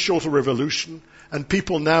is nothing short of revolution. And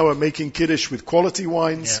people now are making kiddush with quality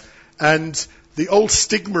wines. Yeah. And the old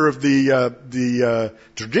stigma of the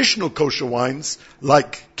traditional kosher wines,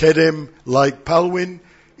 like Kedem, like Palwin,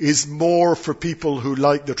 is more for people who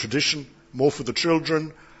like the tradition, more for the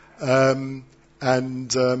children. And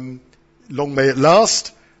long may it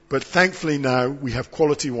last. But thankfully now we have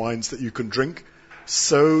quality wines that you can drink.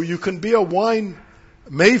 So you can be a wine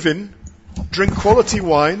maven, drink quality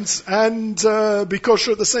wines, and be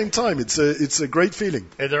kosher at the same time. It's a great feeling.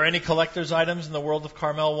 Are there any collector's items in the world of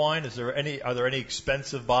Carmel wine? Are there any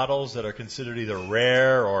expensive bottles that are considered either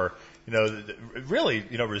rare or really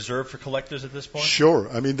reserved for collectors at this point? Sure.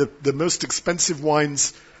 I mean the most expensive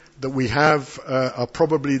wines that we have are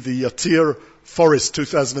probably the Yatir Forest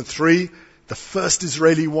 2003, the first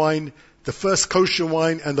Israeli wine, the first kosher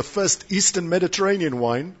wine, and the first Eastern Mediterranean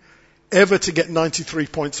wine ever to get 93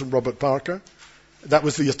 points from Robert Parker. That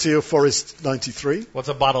was the Yatir Forest 93. What's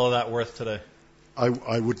a bottle of that worth today?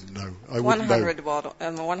 I wouldn't know.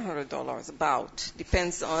 $100 about.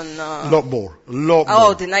 Depends on... A lot more.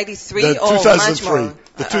 Oh, the 93? The 2003. Much more.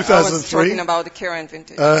 The 2003. I was talking about the current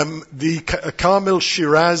vintage. The Carmel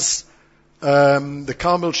Shiraz... the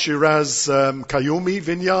Carmel Shiraz Kayumi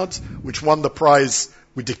vineyard, which won the prize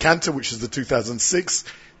with Decanter, which is the 2006.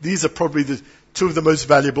 These are probably two of the most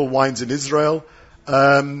valuable wines in Israel.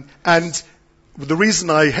 And the reason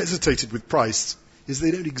I hesitated with price is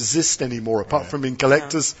they don't exist anymore, apart from in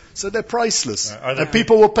collectors, so they're priceless. And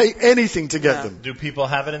people will pay anything to get them. Do people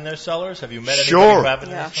have it in their cellars? Have you met anybody who have it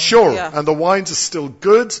in their cellars? Sure. Yeah. And the wines are still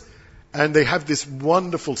good, and they have this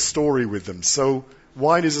wonderful story with them. So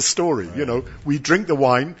wine is a story. Right. We drink the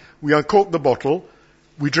wine, we uncork the bottle,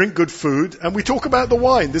 we drink good food, and we talk about the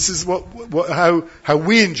wine. This is how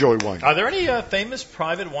we enjoy wine. Are there any famous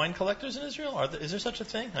private wine collectors in Israel? Is there such a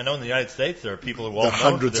thing? I know in the United States there are people who there are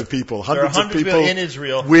hundreds of people in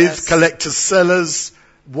Israel with collectors' cellars.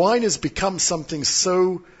 Wine has become something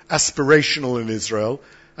so aspirational in Israel.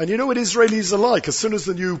 And you know what Israelis are like? As soon as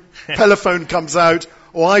the new Pelephone comes out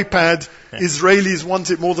or iPad, Israelis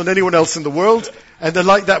want it more than anyone else in the world, and they're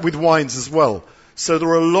like that with wines as well. So there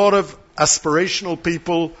are a lot of aspirational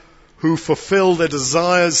people who fulfill their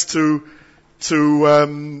desires to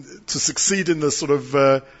succeed in the sort of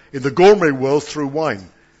in the gourmet world through wine.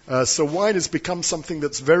 So wine has become something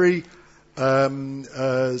that's very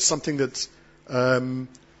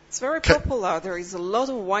it's very popular. There is a lot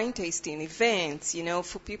of wine tasting events,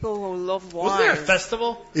 for people who love wine. Was there a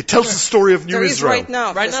festival? It tells the story of New there Israel. Right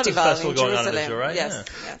now, there's a festival going Jerusalem. on in Israel, right? Yes.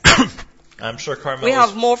 Yeah. Yes. I'm sure Carmel. We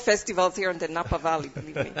have more festivals here in the Napa Valley,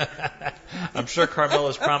 believe me. I'm sure Carmel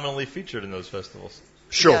is prominently featured in those festivals.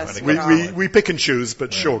 Sure, yes, we pick and choose,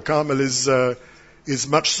 but sure, Carmel is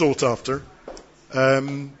much sought after.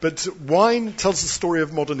 But wine tells the story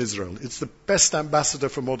of modern Israel. It's the best ambassador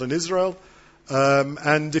for modern Israel.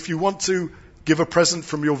 And if you want to give a present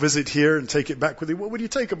from your visit here and take it back with you, what would you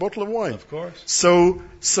take? A bottle of wine. Of course. So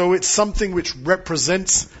it's something which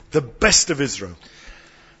represents the best of Israel.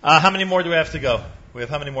 How many more do we have to go? We have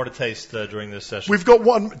how many more to taste during this session? We've got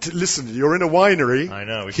one. Listen, you're in a winery. I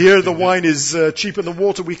know. Here the wine is cheaper than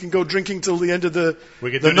water. We can go drinking till the end of the we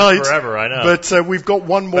could the do night. This forever, I know. But we've got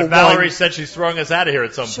one more but Valerie said she's throwing us out of here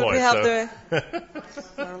at some Should point. We have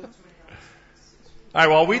All right,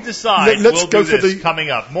 well, we decide we'll do this coming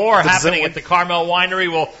up. More happening at the Carmel Winery.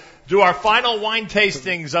 We'll do our final wine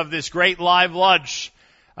tastings of this great live lunch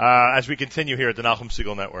as we continue here at the Nachum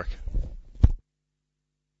Segal Network.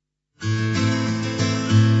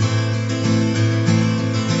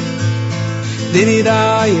 Diddy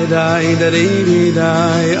die, die, da dee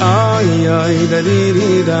die, ay, ay, da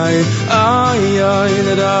dee die, ay, ay,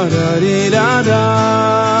 da da da dee da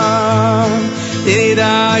da. Diddy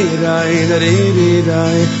die, die, da dee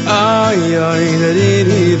die, ay, ay, da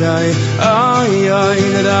dee die, ay, ay,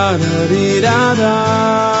 da da da dee da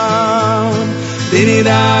da. Diddy die,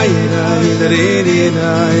 die, da diddy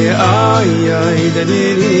die, ay, ay, da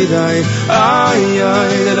diddy die, ay,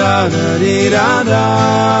 ay, da da da dee da da.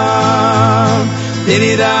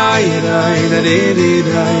 Diddy die, die, da diddy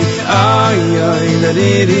die, ay, ay, da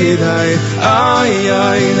diddy die, ay,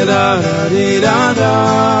 ay, da da da dee da da.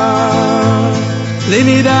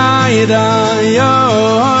 Diddy die, die,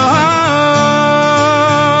 oh,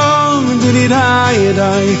 diddy die,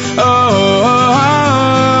 die, oh.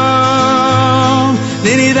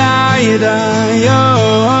 Diddy die, die, oh,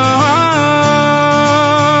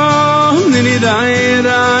 diddy die, die,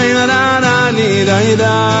 da da da, diddy die,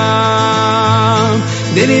 da.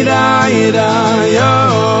 Diddy die, die, oh,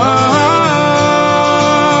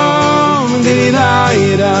 diddy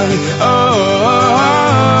die, die, oh,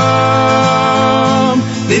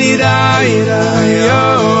 diddy die, die,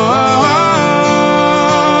 oh,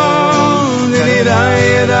 diddy die,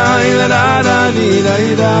 die, da da da, diddy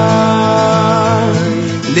die, da.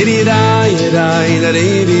 Diddy die, die, da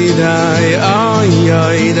diddy die, ay,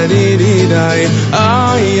 ay, da diddy die,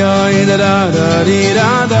 ay, ay, da da da dee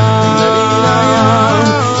da da.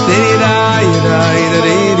 Diddy die, die, da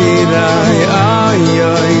diddy die, ay,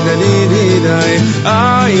 ay, da diddy die,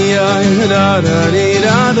 ay, ay, da da da dee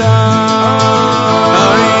da da.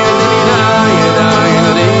 Ay, diddy die,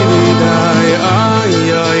 da diddy die, ay,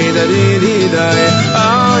 ay, da diddy die,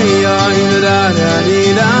 ay, ay, da da da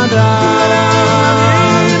dee da da.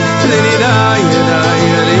 Diddy die, die, da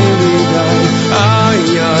diddy die, ay,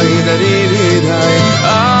 ay, da diddy die,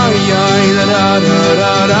 ay, ay, da da da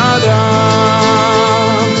da da da.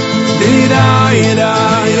 Diddy die,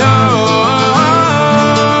 die, oh,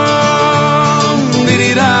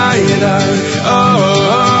 diddy die, die, oh,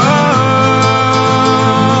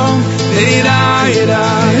 diddy die,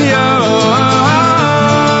 die, oh,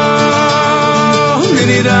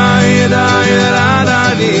 diddy die, die, da da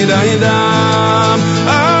dee da da.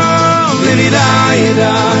 Diddy die,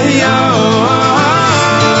 die, oh,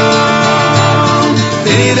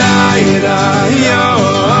 diddy die, die, oh,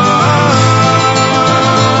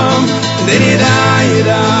 diddy die,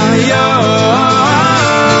 die, oh,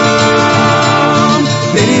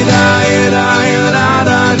 diddy die, die, da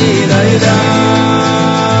da dee da da.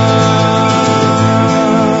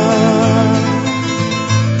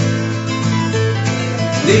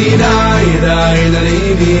 Diddy die, die, da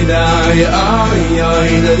dee die, ay,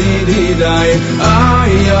 ay, da dee die, ay,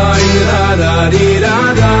 ay, da da dee da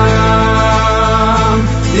da.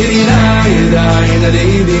 Diddy die, die, da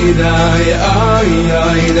dee die, ay,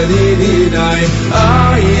 ay, da dee die,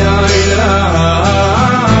 ay, ay, da.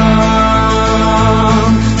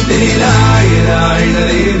 Diddy die, die, da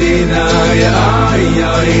dee die, ay,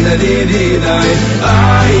 ay, da dee die,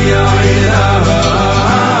 ay, ay, da.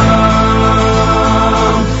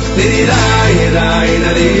 Diddy die, die,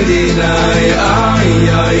 da diddy die, ay,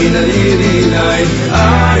 ay, da diddy die,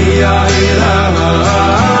 ay, ay, da.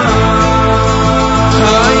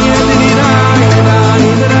 Ay, diddy die,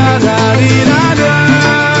 die, da da dee da da.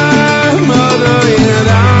 Mother,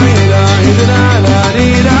 da die, die, da da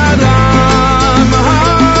dee da da.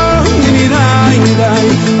 Diddy die, die,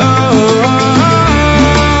 oh,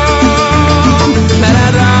 da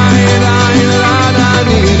da die, die, da da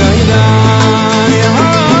dee da da.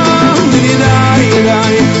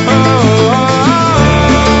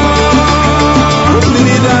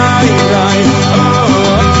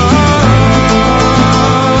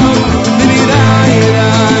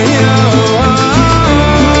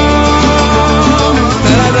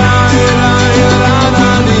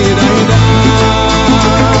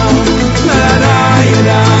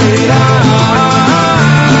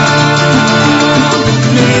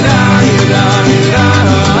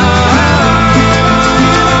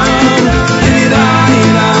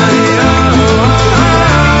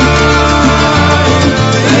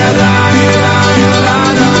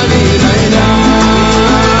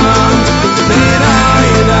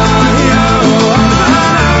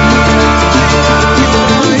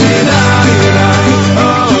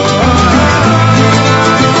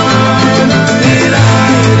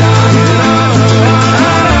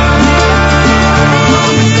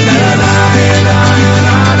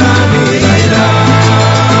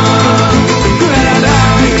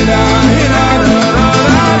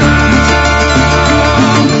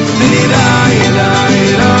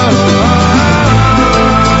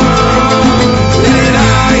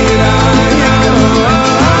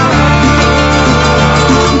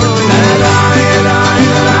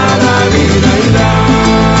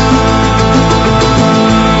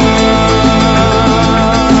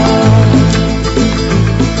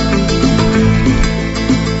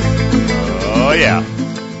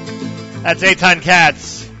 That's Eitan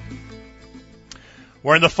Katz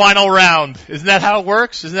We're in the final round. Isn't that how it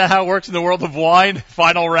works? Isn't that how it works in the world of wine?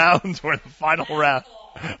 Final round. We're in the final round.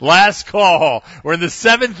 Last call. We're in the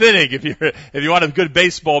 7th inning. If you want a good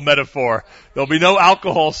baseball metaphor, there'll be no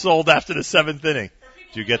alcohol sold after the 7th inning.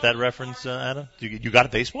 Do you get that reference, Adam? You got a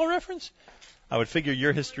baseball reference? I would figure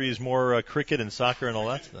your history is more cricket and soccer and all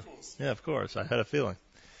that stuff. Yeah, of course. I had a feeling.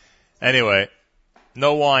 Anyway,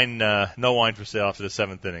 no wine for sale after the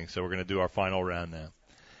 7th inning. So we're going to do our final round now.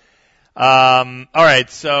 All right.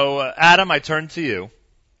 So Adam, I turn to you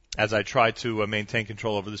as I try to maintain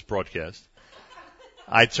control over this broadcast.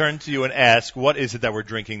 I turn to you and ask, what is it that we're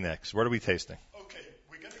drinking next? What are we tasting? Okay,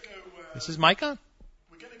 we're going to go... This is mic on?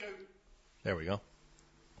 We're going to go... There we go.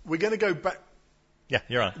 We're going to go back... Yeah,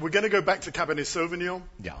 you're on. We're going to go back to Cabernet Sauvignon.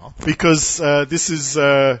 Yeah. Because this is,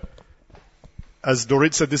 as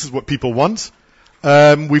Dorit said, this is what people want.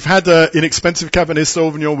 We've had inexpensive Cabernet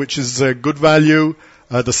Sauvignon, which is good value.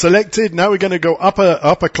 The selected. Now we're going to go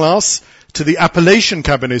upper class to the Appellation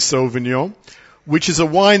Cabernet Sauvignon, which is a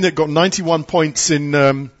wine that got 91 points in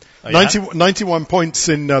 91 points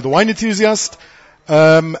in the Wine Enthusiast,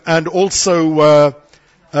 and also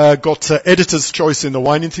got Editor's Choice in the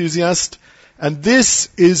Wine Enthusiast. And this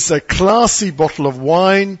is a classy bottle of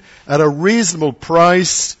wine at a reasonable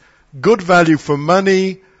price, good value for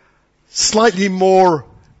money, slightly more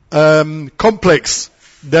complex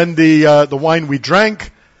than the wine we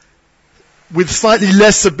drank, with slightly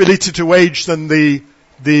less ability to age than the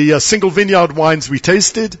single vineyard wines we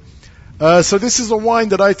tasted. So this is a wine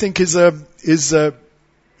that I think is a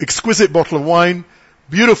exquisite bottle of wine,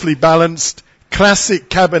 beautifully balanced,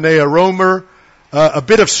 classic Cabernet aroma, a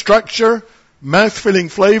bit of structure, mouth-filling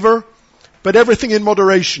flavor, but everything in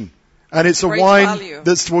moderation. And it's a Great wine value.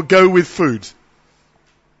 that will go with food.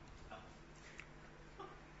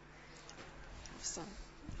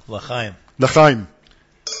 L'chaim. L'chaim.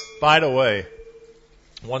 By the way,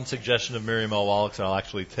 one suggestion of Miriam L. Wallach that I'll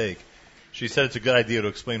actually take. She said it's a good idea to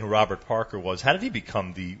explain who Robert Parker was. How did he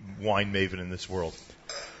become the wine maven in this world?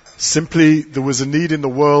 Simply, there was a need in the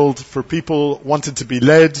world for people wanting to be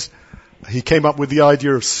led. He came up with the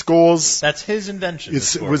idea of scores. That's his invention.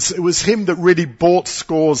 It was him that really bought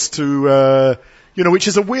scores to, which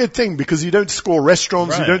is a weird thing because you don't score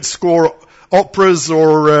restaurants, Right. You don't score operas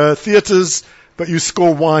or theaters, but you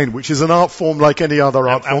score wine, which is an art form like any other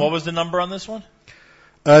art form. And what was the number on this one?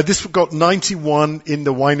 This got 91 in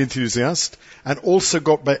the Wine Enthusiast and also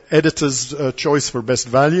got by Editor's Choice for Best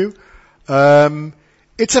Value.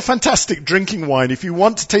 It's a fantastic drinking wine. If you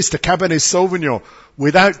want to taste a Cabernet Sauvignon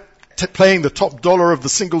without paying the top dollar of the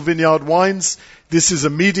single vineyard wines, this is a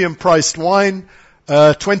medium-priced wine,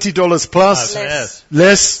 $20 plus,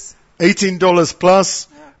 less, $18 plus,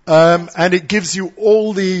 and it gives you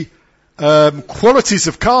all the qualities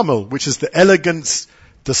of Carmel, which is the elegance,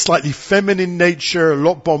 the slightly feminine nature, a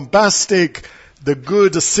lot bombastic, the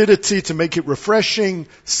good acidity to make it refreshing,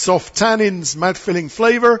 soft tannins, mouth-filling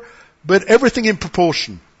flavor, but everything in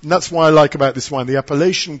proportion. And that's what I like about this wine, the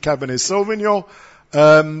Appellation Cabernet Sauvignon.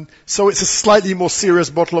 So it's a slightly more serious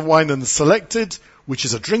bottle of wine than the Selected, which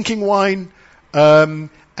is a drinking wine, and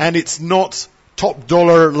it's not top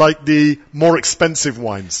dollar like the more expensive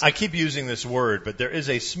wines. I keep using this word, but there is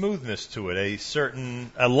a smoothness to it,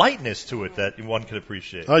 a lightness to it that one can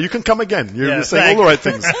appreciate. You can come again. You're saying all the right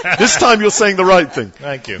things. This time you're saying the right thing.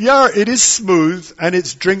 Thank you. Yeah, it is smooth and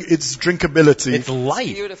its drinkability. It's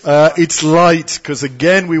light. It's light because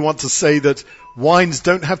again we want to say that wines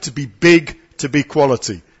don't have to be big to be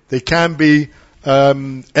quality. They can be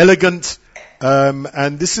elegant,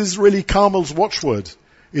 and this is really Carmel's watchword.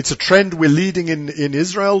 It's a trend we're leading in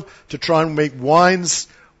Israel to try and make wines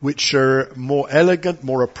which are more elegant,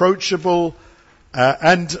 more approachable,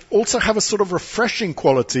 and also have a sort of refreshing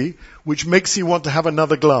quality which makes you want to have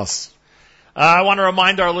another glass. I want to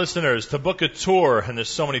remind our listeners to book a tour, and there's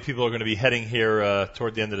so many people who are going to be heading here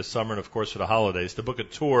toward the end of the summer and, of course, for the holidays, to book a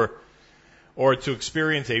tour or to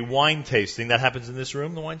experience a wine tasting. That happens in this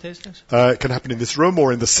room, the wine tastings? It can happen in this room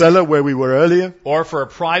or in the cellar where we were earlier. Or for a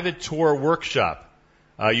private tour workshop.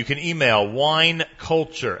 You can email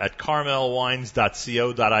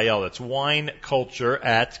wineculture@carmelwines.co.il. That's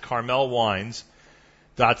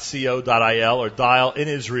wineculture@carmelwines.co.il, or dial in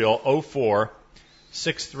Israel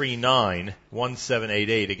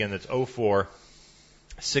 04-639-1788. Again, that's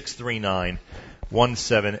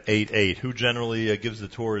 04-639-1788. Who generally gives the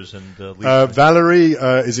tours and leads? Valerie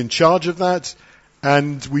is in charge of that,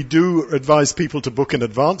 and we do advise people to book in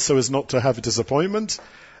advance so as not to have a disappointment.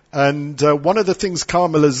 And one of the things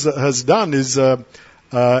Carmel has done is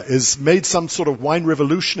made some sort of wine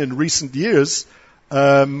revolution in recent years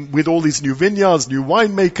with all these new vineyards, new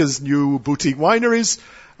winemakers, new boutique wineries.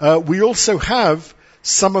 We also have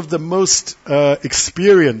some of the most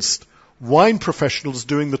experienced wine professionals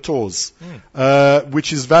doing the tours,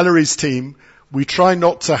 which is Valerie's team. We try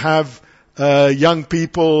not to have young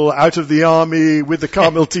people out of the army with the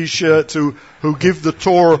Carmel T-shirt who give the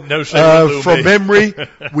tour from memory.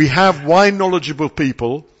 We have wine knowledgeable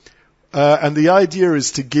people, and the idea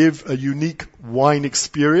is to give a unique wine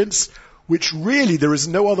experience, which really there is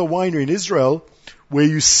no other winery in Israel where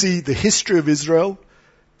you see the history of Israel,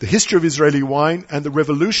 the history of Israeli wine, and the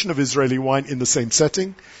revolution of Israeli wine in the same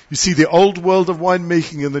setting. You see the old world of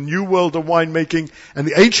winemaking and the new world of winemaking and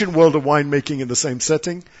the ancient world of winemaking in the same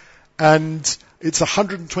setting. And it's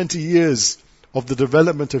 120 years of the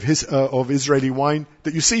development of Israeli wine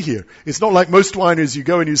that you see here. It's not like most wineries. You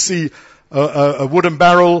go and you see a wooden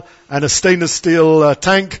barrel and a stainless steel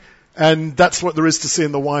tank, and that's what there is to see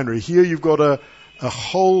in the winery. Here you've got a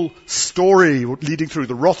whole story leading through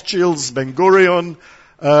the Rothschilds, Ben Gurion,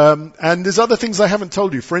 and there's other things I haven't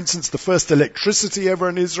told you. For instance, the first electricity ever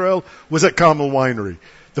in Israel was at Carmel Winery.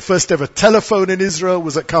 The first ever telephone in Israel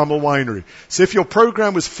was at Carmel Winery. So if your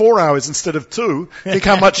program was 4 hours instead of 2, think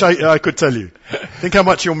how much I could tell you. Think how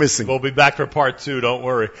much you're missing. We'll be back for part 2, don't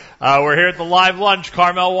worry. We're here at the live lunch,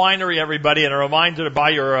 Carmel Winery, everybody, and a reminder to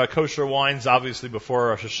buy your kosher wines, obviously, before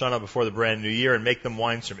Rosh Hashanah, before the brand new year, and make them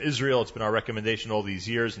wines from Israel. It's been our recommendation all these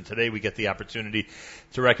years, and today we get the opportunity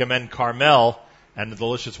to recommend Carmel and the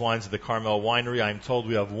delicious wines of the Carmel Winery. I'm told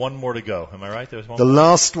we have one more to go. Am I right? There's one The more?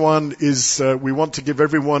 last one is we want to give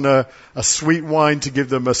everyone a sweet wine to give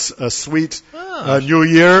them a sweet New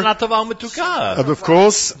Year, of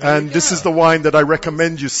course. And this is the wine that I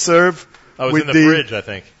recommend you serve. It's with in the fridge, I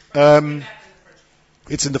think.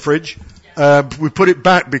 It's in the fridge. We put it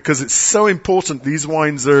back because it's so important. These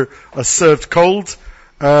wines are served cold.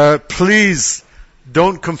 Please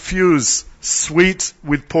don't confuse sweet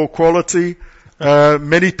with poor quality.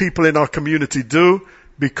 Many people in our community do,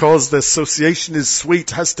 because the association is sweet,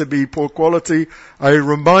 has to be poor quality. I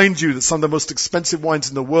remind you that some of the most expensive wines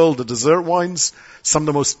in the world are dessert wines. Some of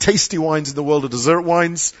the most tasty wines in the world are dessert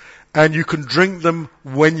wines. And you can drink them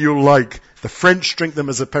when you like. The French drink them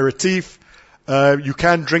as aperitif. You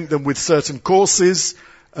can drink them with certain courses.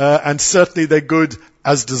 And certainly they're good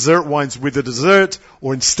as dessert wines with a dessert,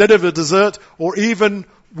 or instead of a dessert, or even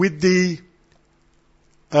with the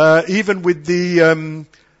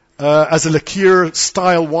as a liqueur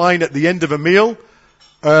style wine at the end of a meal.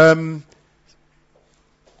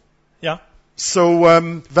 Yeah.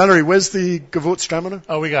 So, Valerie, where's the Gewürztraminer?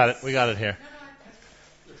 Oh, we got it. We got it here.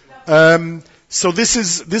 So this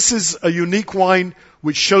is a unique wine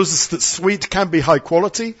which shows us that sweet can be high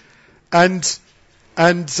quality, and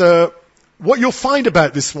what you'll find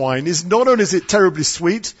about this wine is not only is it terribly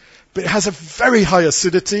sweet, but it has a very high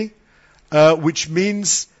acidity, which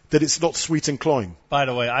means that it's not sweet and cloying. By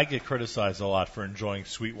the way, I get criticized a lot for enjoying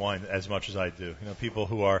sweet wine as much as I do. You know, people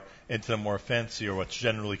who are into the more fancy, or what's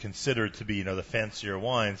generally considered to be, you know, the fancier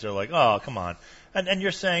wines, they're like, oh, come on. And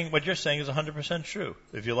what you're saying is 100% true.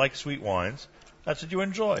 If you like sweet wines, that's what you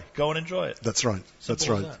enjoy. Go and enjoy it. That's right. That's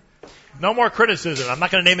right. No more criticism. I'm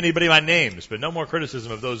not going to name anybody by names, but no more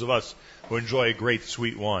criticism of those of us who enjoy a great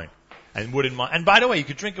sweet wine and wouldn't mind. And by the way, you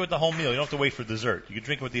could drink it with the whole meal. You don't have to wait for dessert. You could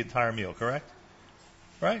drink it with the entire meal, correct?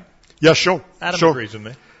 Right? Yeah, sure. Adam agrees with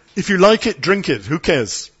me. If you like it, drink it. Who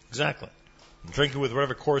cares? Exactly. Drink it with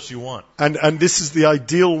whatever course you want. And this is the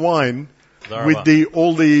ideal wine with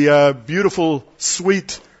all the beautiful,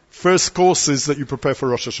 sweet first courses that you prepare for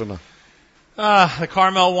Rosh Hashanah. The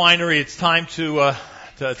Carmel Winery. It's time to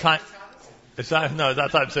It's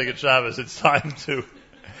not time to take a Shabbos. It's time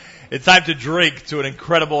to drink to an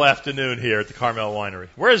incredible afternoon here at the Carmel Winery.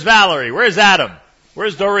 Where's Valerie? Where's Adam?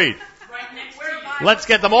 Where's Dorit? Let's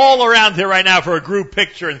get them all around here right now for a group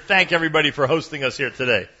picture and thank everybody for hosting us here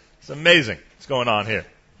today. It's amazing what's going on here.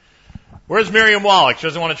 Where's Miriam Wallach? She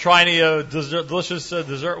doesn't want to try any delicious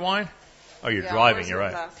dessert wine? Oh, you're driving. You're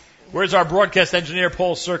right. Where's our broadcast engineer,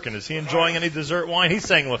 Paul Sirkin? Is he enjoying any dessert wine? He's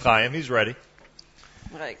saying L'chaim. He's ready.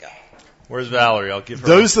 There you go. Where's Valerie? I'll give her.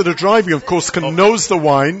 Those that are driving, of course, can nose the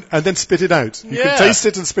wine and then spit it out. You can taste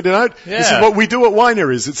it and spit it out. Yeah. This is what we do at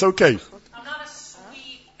wineries. It's okay. I'm not a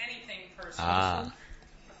sweet anything person.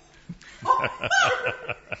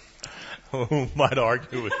 Who might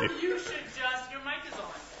argue with you? You should just, your mic is on.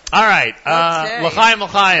 All right. L'chaim.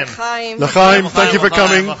 L'chaim, thank you for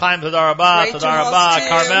coming. L'chaim, Tadar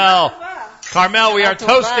Rabah. Carmel, we are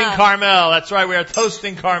toasting Carmel. That's right, we are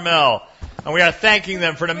toasting Carmel. And we are thanking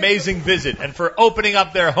them for an amazing visit and for opening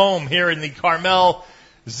up their home here in the Carmel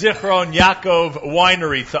Zichron Yaakov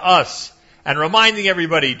Winery to us. And reminding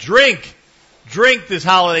everybody, drink this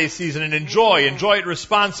holiday season and enjoy it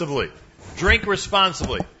responsibly. Drink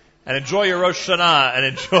responsibly. And enjoy your Rosh Hashanah, and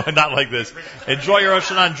enjoy, not like this, enjoy your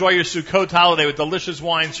Rosh Hashanah, enjoy your Sukkot holiday with delicious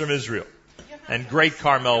wines from Israel. And great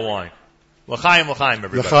Carmel wine. L'chaim, l'chaim,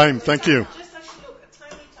 everybody. L'chaim, thank you. Just a shlook, a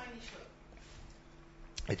tiny, tiny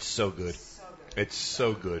shlook. It's so good. It's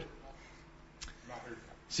so good.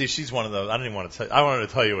 See, she's one of those, I don't even want to tell you, I wanted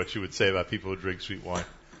to tell you what she would say about people who drink sweet wine.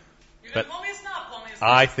 But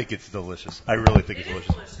I think it's delicious. I really think it's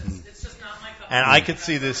delicious. It's just not my cup. And I could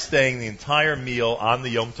see this staying the entire meal on the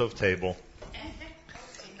Yom Tov table.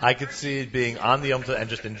 I could see it being on the Yom Tov and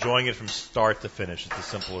just enjoying it from start to finish. It's as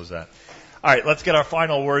simple as that. All right, let's get our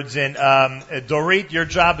final words in. Dorit, your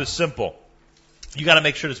job is simple. You got to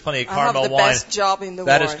make sure there's plenty of Carmel wine. I have the best job in the world.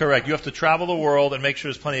 That is correct. You have to travel the world and make sure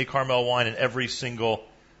there's plenty of Carmel wine in every single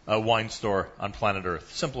wine store on planet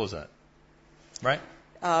Earth. Simple as that. Right?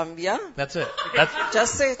 Yeah. That's it. That's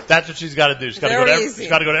just it. That's what she's got to do. She's got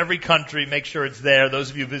to go to every country, make sure it's there. Those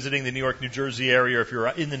of you visiting the New York, New Jersey area, or if you're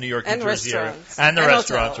in the New York, New Jersey area, and the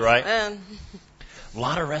restaurants, right? And a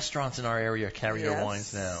lot of restaurants in our area carry your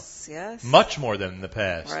wines now. Yes. Much more than in the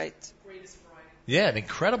past. Right. Greatest variety. Yeah, an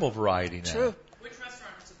incredible variety now. True. Which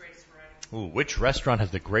restaurant has the greatest variety? Ooh, which restaurant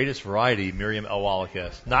has the greatest variety? Miriam El Wallach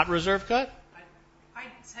asked. Not Reserve Cut? I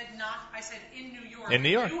said not. I said in New York. In New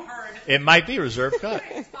York. You heard. It might be Reserve Cut.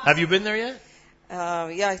 Have you been there yet?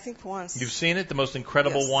 Yeah, I think once. You've seen it? The most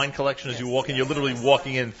incredible wine collection as you walk in. You're literally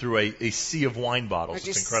walking in through a sea of wine bottles.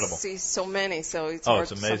 It's incredible. I see so many, so it's hard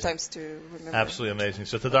sometimes to remember. Absolutely amazing.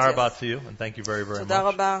 So Tadar Rabah to you, and thank you very, very much.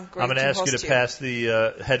 Tadar Rabah. I'm going to ask you to pass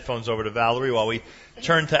the headphones over to Valerie while we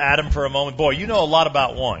turn to Adam for a moment. Boy, you know a lot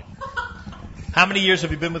about wine. How many years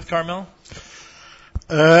have you been with Carmel?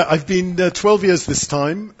 I've been 12 years this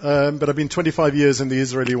time, but I've been 25 years in the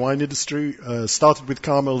Israeli wine industry. Started with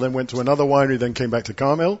Carmel, then went to another winery, then came back to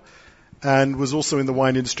Carmel, and was also in the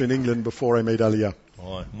wine industry in England before I made Aliyah.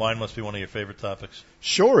 Well, wine must be one of your favorite topics.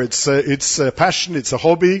 Sure, it's a passion, it's a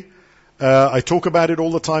hobby. I talk about it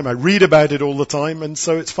all the time. I read about it all the time, and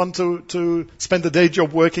so it's fun to spend the day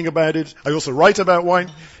job working about it. I also write about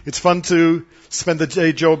wine. It's fun to spend the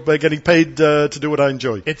day job getting paid to do what I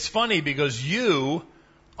enjoy. It's funny because you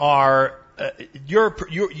are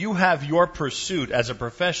you have your pursuit as a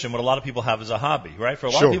profession what a lot of people have as a hobby, right? For a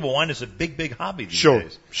lot of people, wine is a big, big hobby these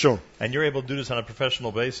days. Sure. And you're able to do this on a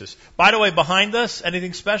professional basis. By the way, behind us,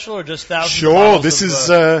 anything special or just thousands of Sure, bottles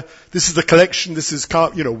this is the collection. This is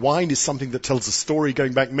wine is something that tells a story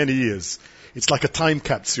going back many years. It's like a time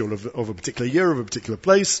capsule of a particular year, of a particular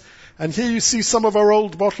place. And here you see some of our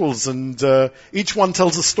old bottles, and each one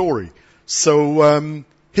tells a story. So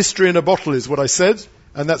history in a bottle is what I said.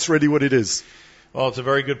 And that's really what it is. Well, it's a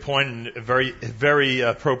very good point and a very, very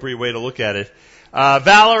appropriate way to look at it.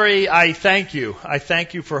 Valerie, I thank you. I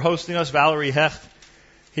thank you for hosting us, Valerie Hecht,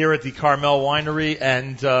 here at the Carmel Winery.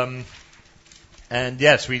 And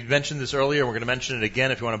yes, we mentioned this earlier. We're going to mention it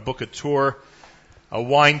again. If you want to book a tour, a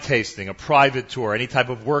wine tasting, a private tour, any type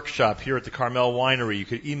of workshop here at the Carmel Winery, you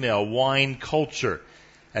could email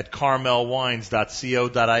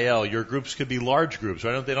wineculture@carmelwines.co.il. Your groups could be large groups,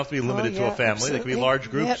 right? They don't have to be limited to a family. Absolutely. They could be large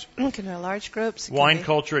groups. Yep. Can be large groups.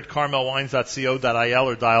 Wineculture@carmelwines.co.il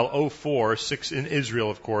or dial 046 in Israel,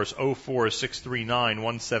 of course,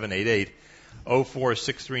 04639-1788.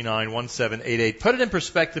 04639-1788. Put it in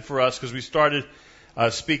perspective for us because we started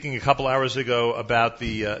speaking a couple hours ago about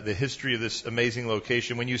the history of this amazing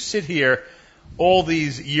location. When you sit here all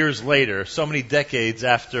these years later, so many decades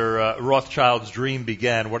after Rothschild's dream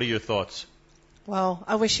began, what are your thoughts? Well,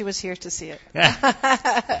 I wish he was here to see it.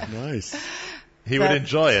 Nice. He would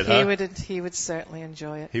enjoy it, huh? He would certainly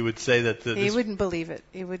enjoy it. He would say that he wouldn't believe it.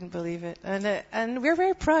 He wouldn't believe it. And we're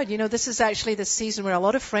very proud. You know, this is actually the season where a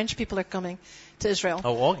lot of French people are coming to Israel.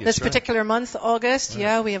 Oh, August. This particular month, August, we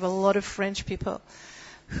have a lot of French people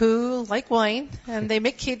who like wine, and they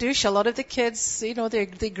make kiddush. A lot of the kids,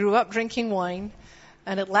 they grew up drinking wine,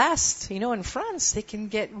 and at last, in France, they can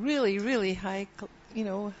get really, really high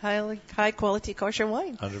quality kosher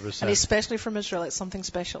wine. 100%. And especially from Israel, it's something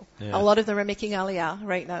special. Yeah. A lot of them are making aliyah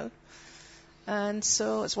right now. And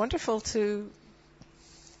so it's wonderful to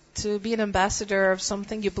be an ambassador of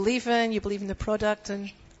something you believe in the product, and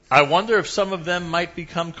I wonder if some of them might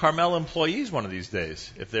become Carmel employees one of these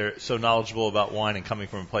days, if they're so knowledgeable about wine and coming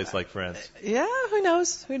from a place like France. Yeah, who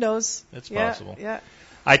knows? It's possible. Yeah.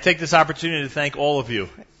 I take this opportunity to thank all of you.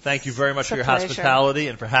 Thank you very much for your hospitality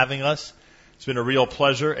and for having us. It's been a real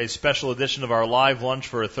pleasure, a special edition of our live lunch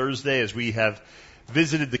for a Thursday as we have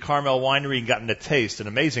visited the Carmel Winery and gotten an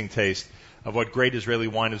amazing taste of what great Israeli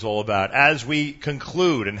wine is all about. As we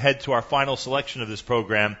conclude and head to our final selection of this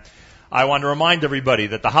program, I want to remind everybody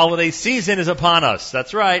that the holiday season is upon us.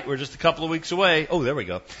 That's right. We're just a couple of weeks away. Oh, there we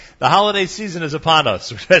go. The holiday season is upon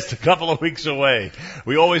us. We're just a couple of weeks away.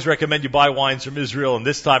 We always recommend you buy wines from Israel, and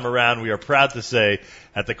this time around we are proud to say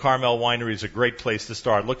that the Carmel Winery is a great place to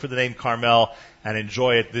start. Look for the name Carmel and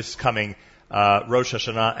enjoy it this coming Rosh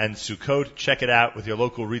Hashanah and Sukkot. Check it out with your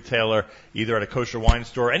local retailer, either at a kosher wine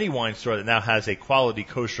store, any wine store that now has a quality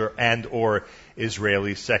kosher and or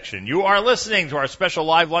Israeli section. You are listening to our special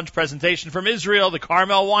live lunch presentation from Israel, the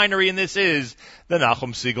Carmel Winery, and this is the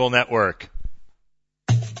Nachum Segal Network.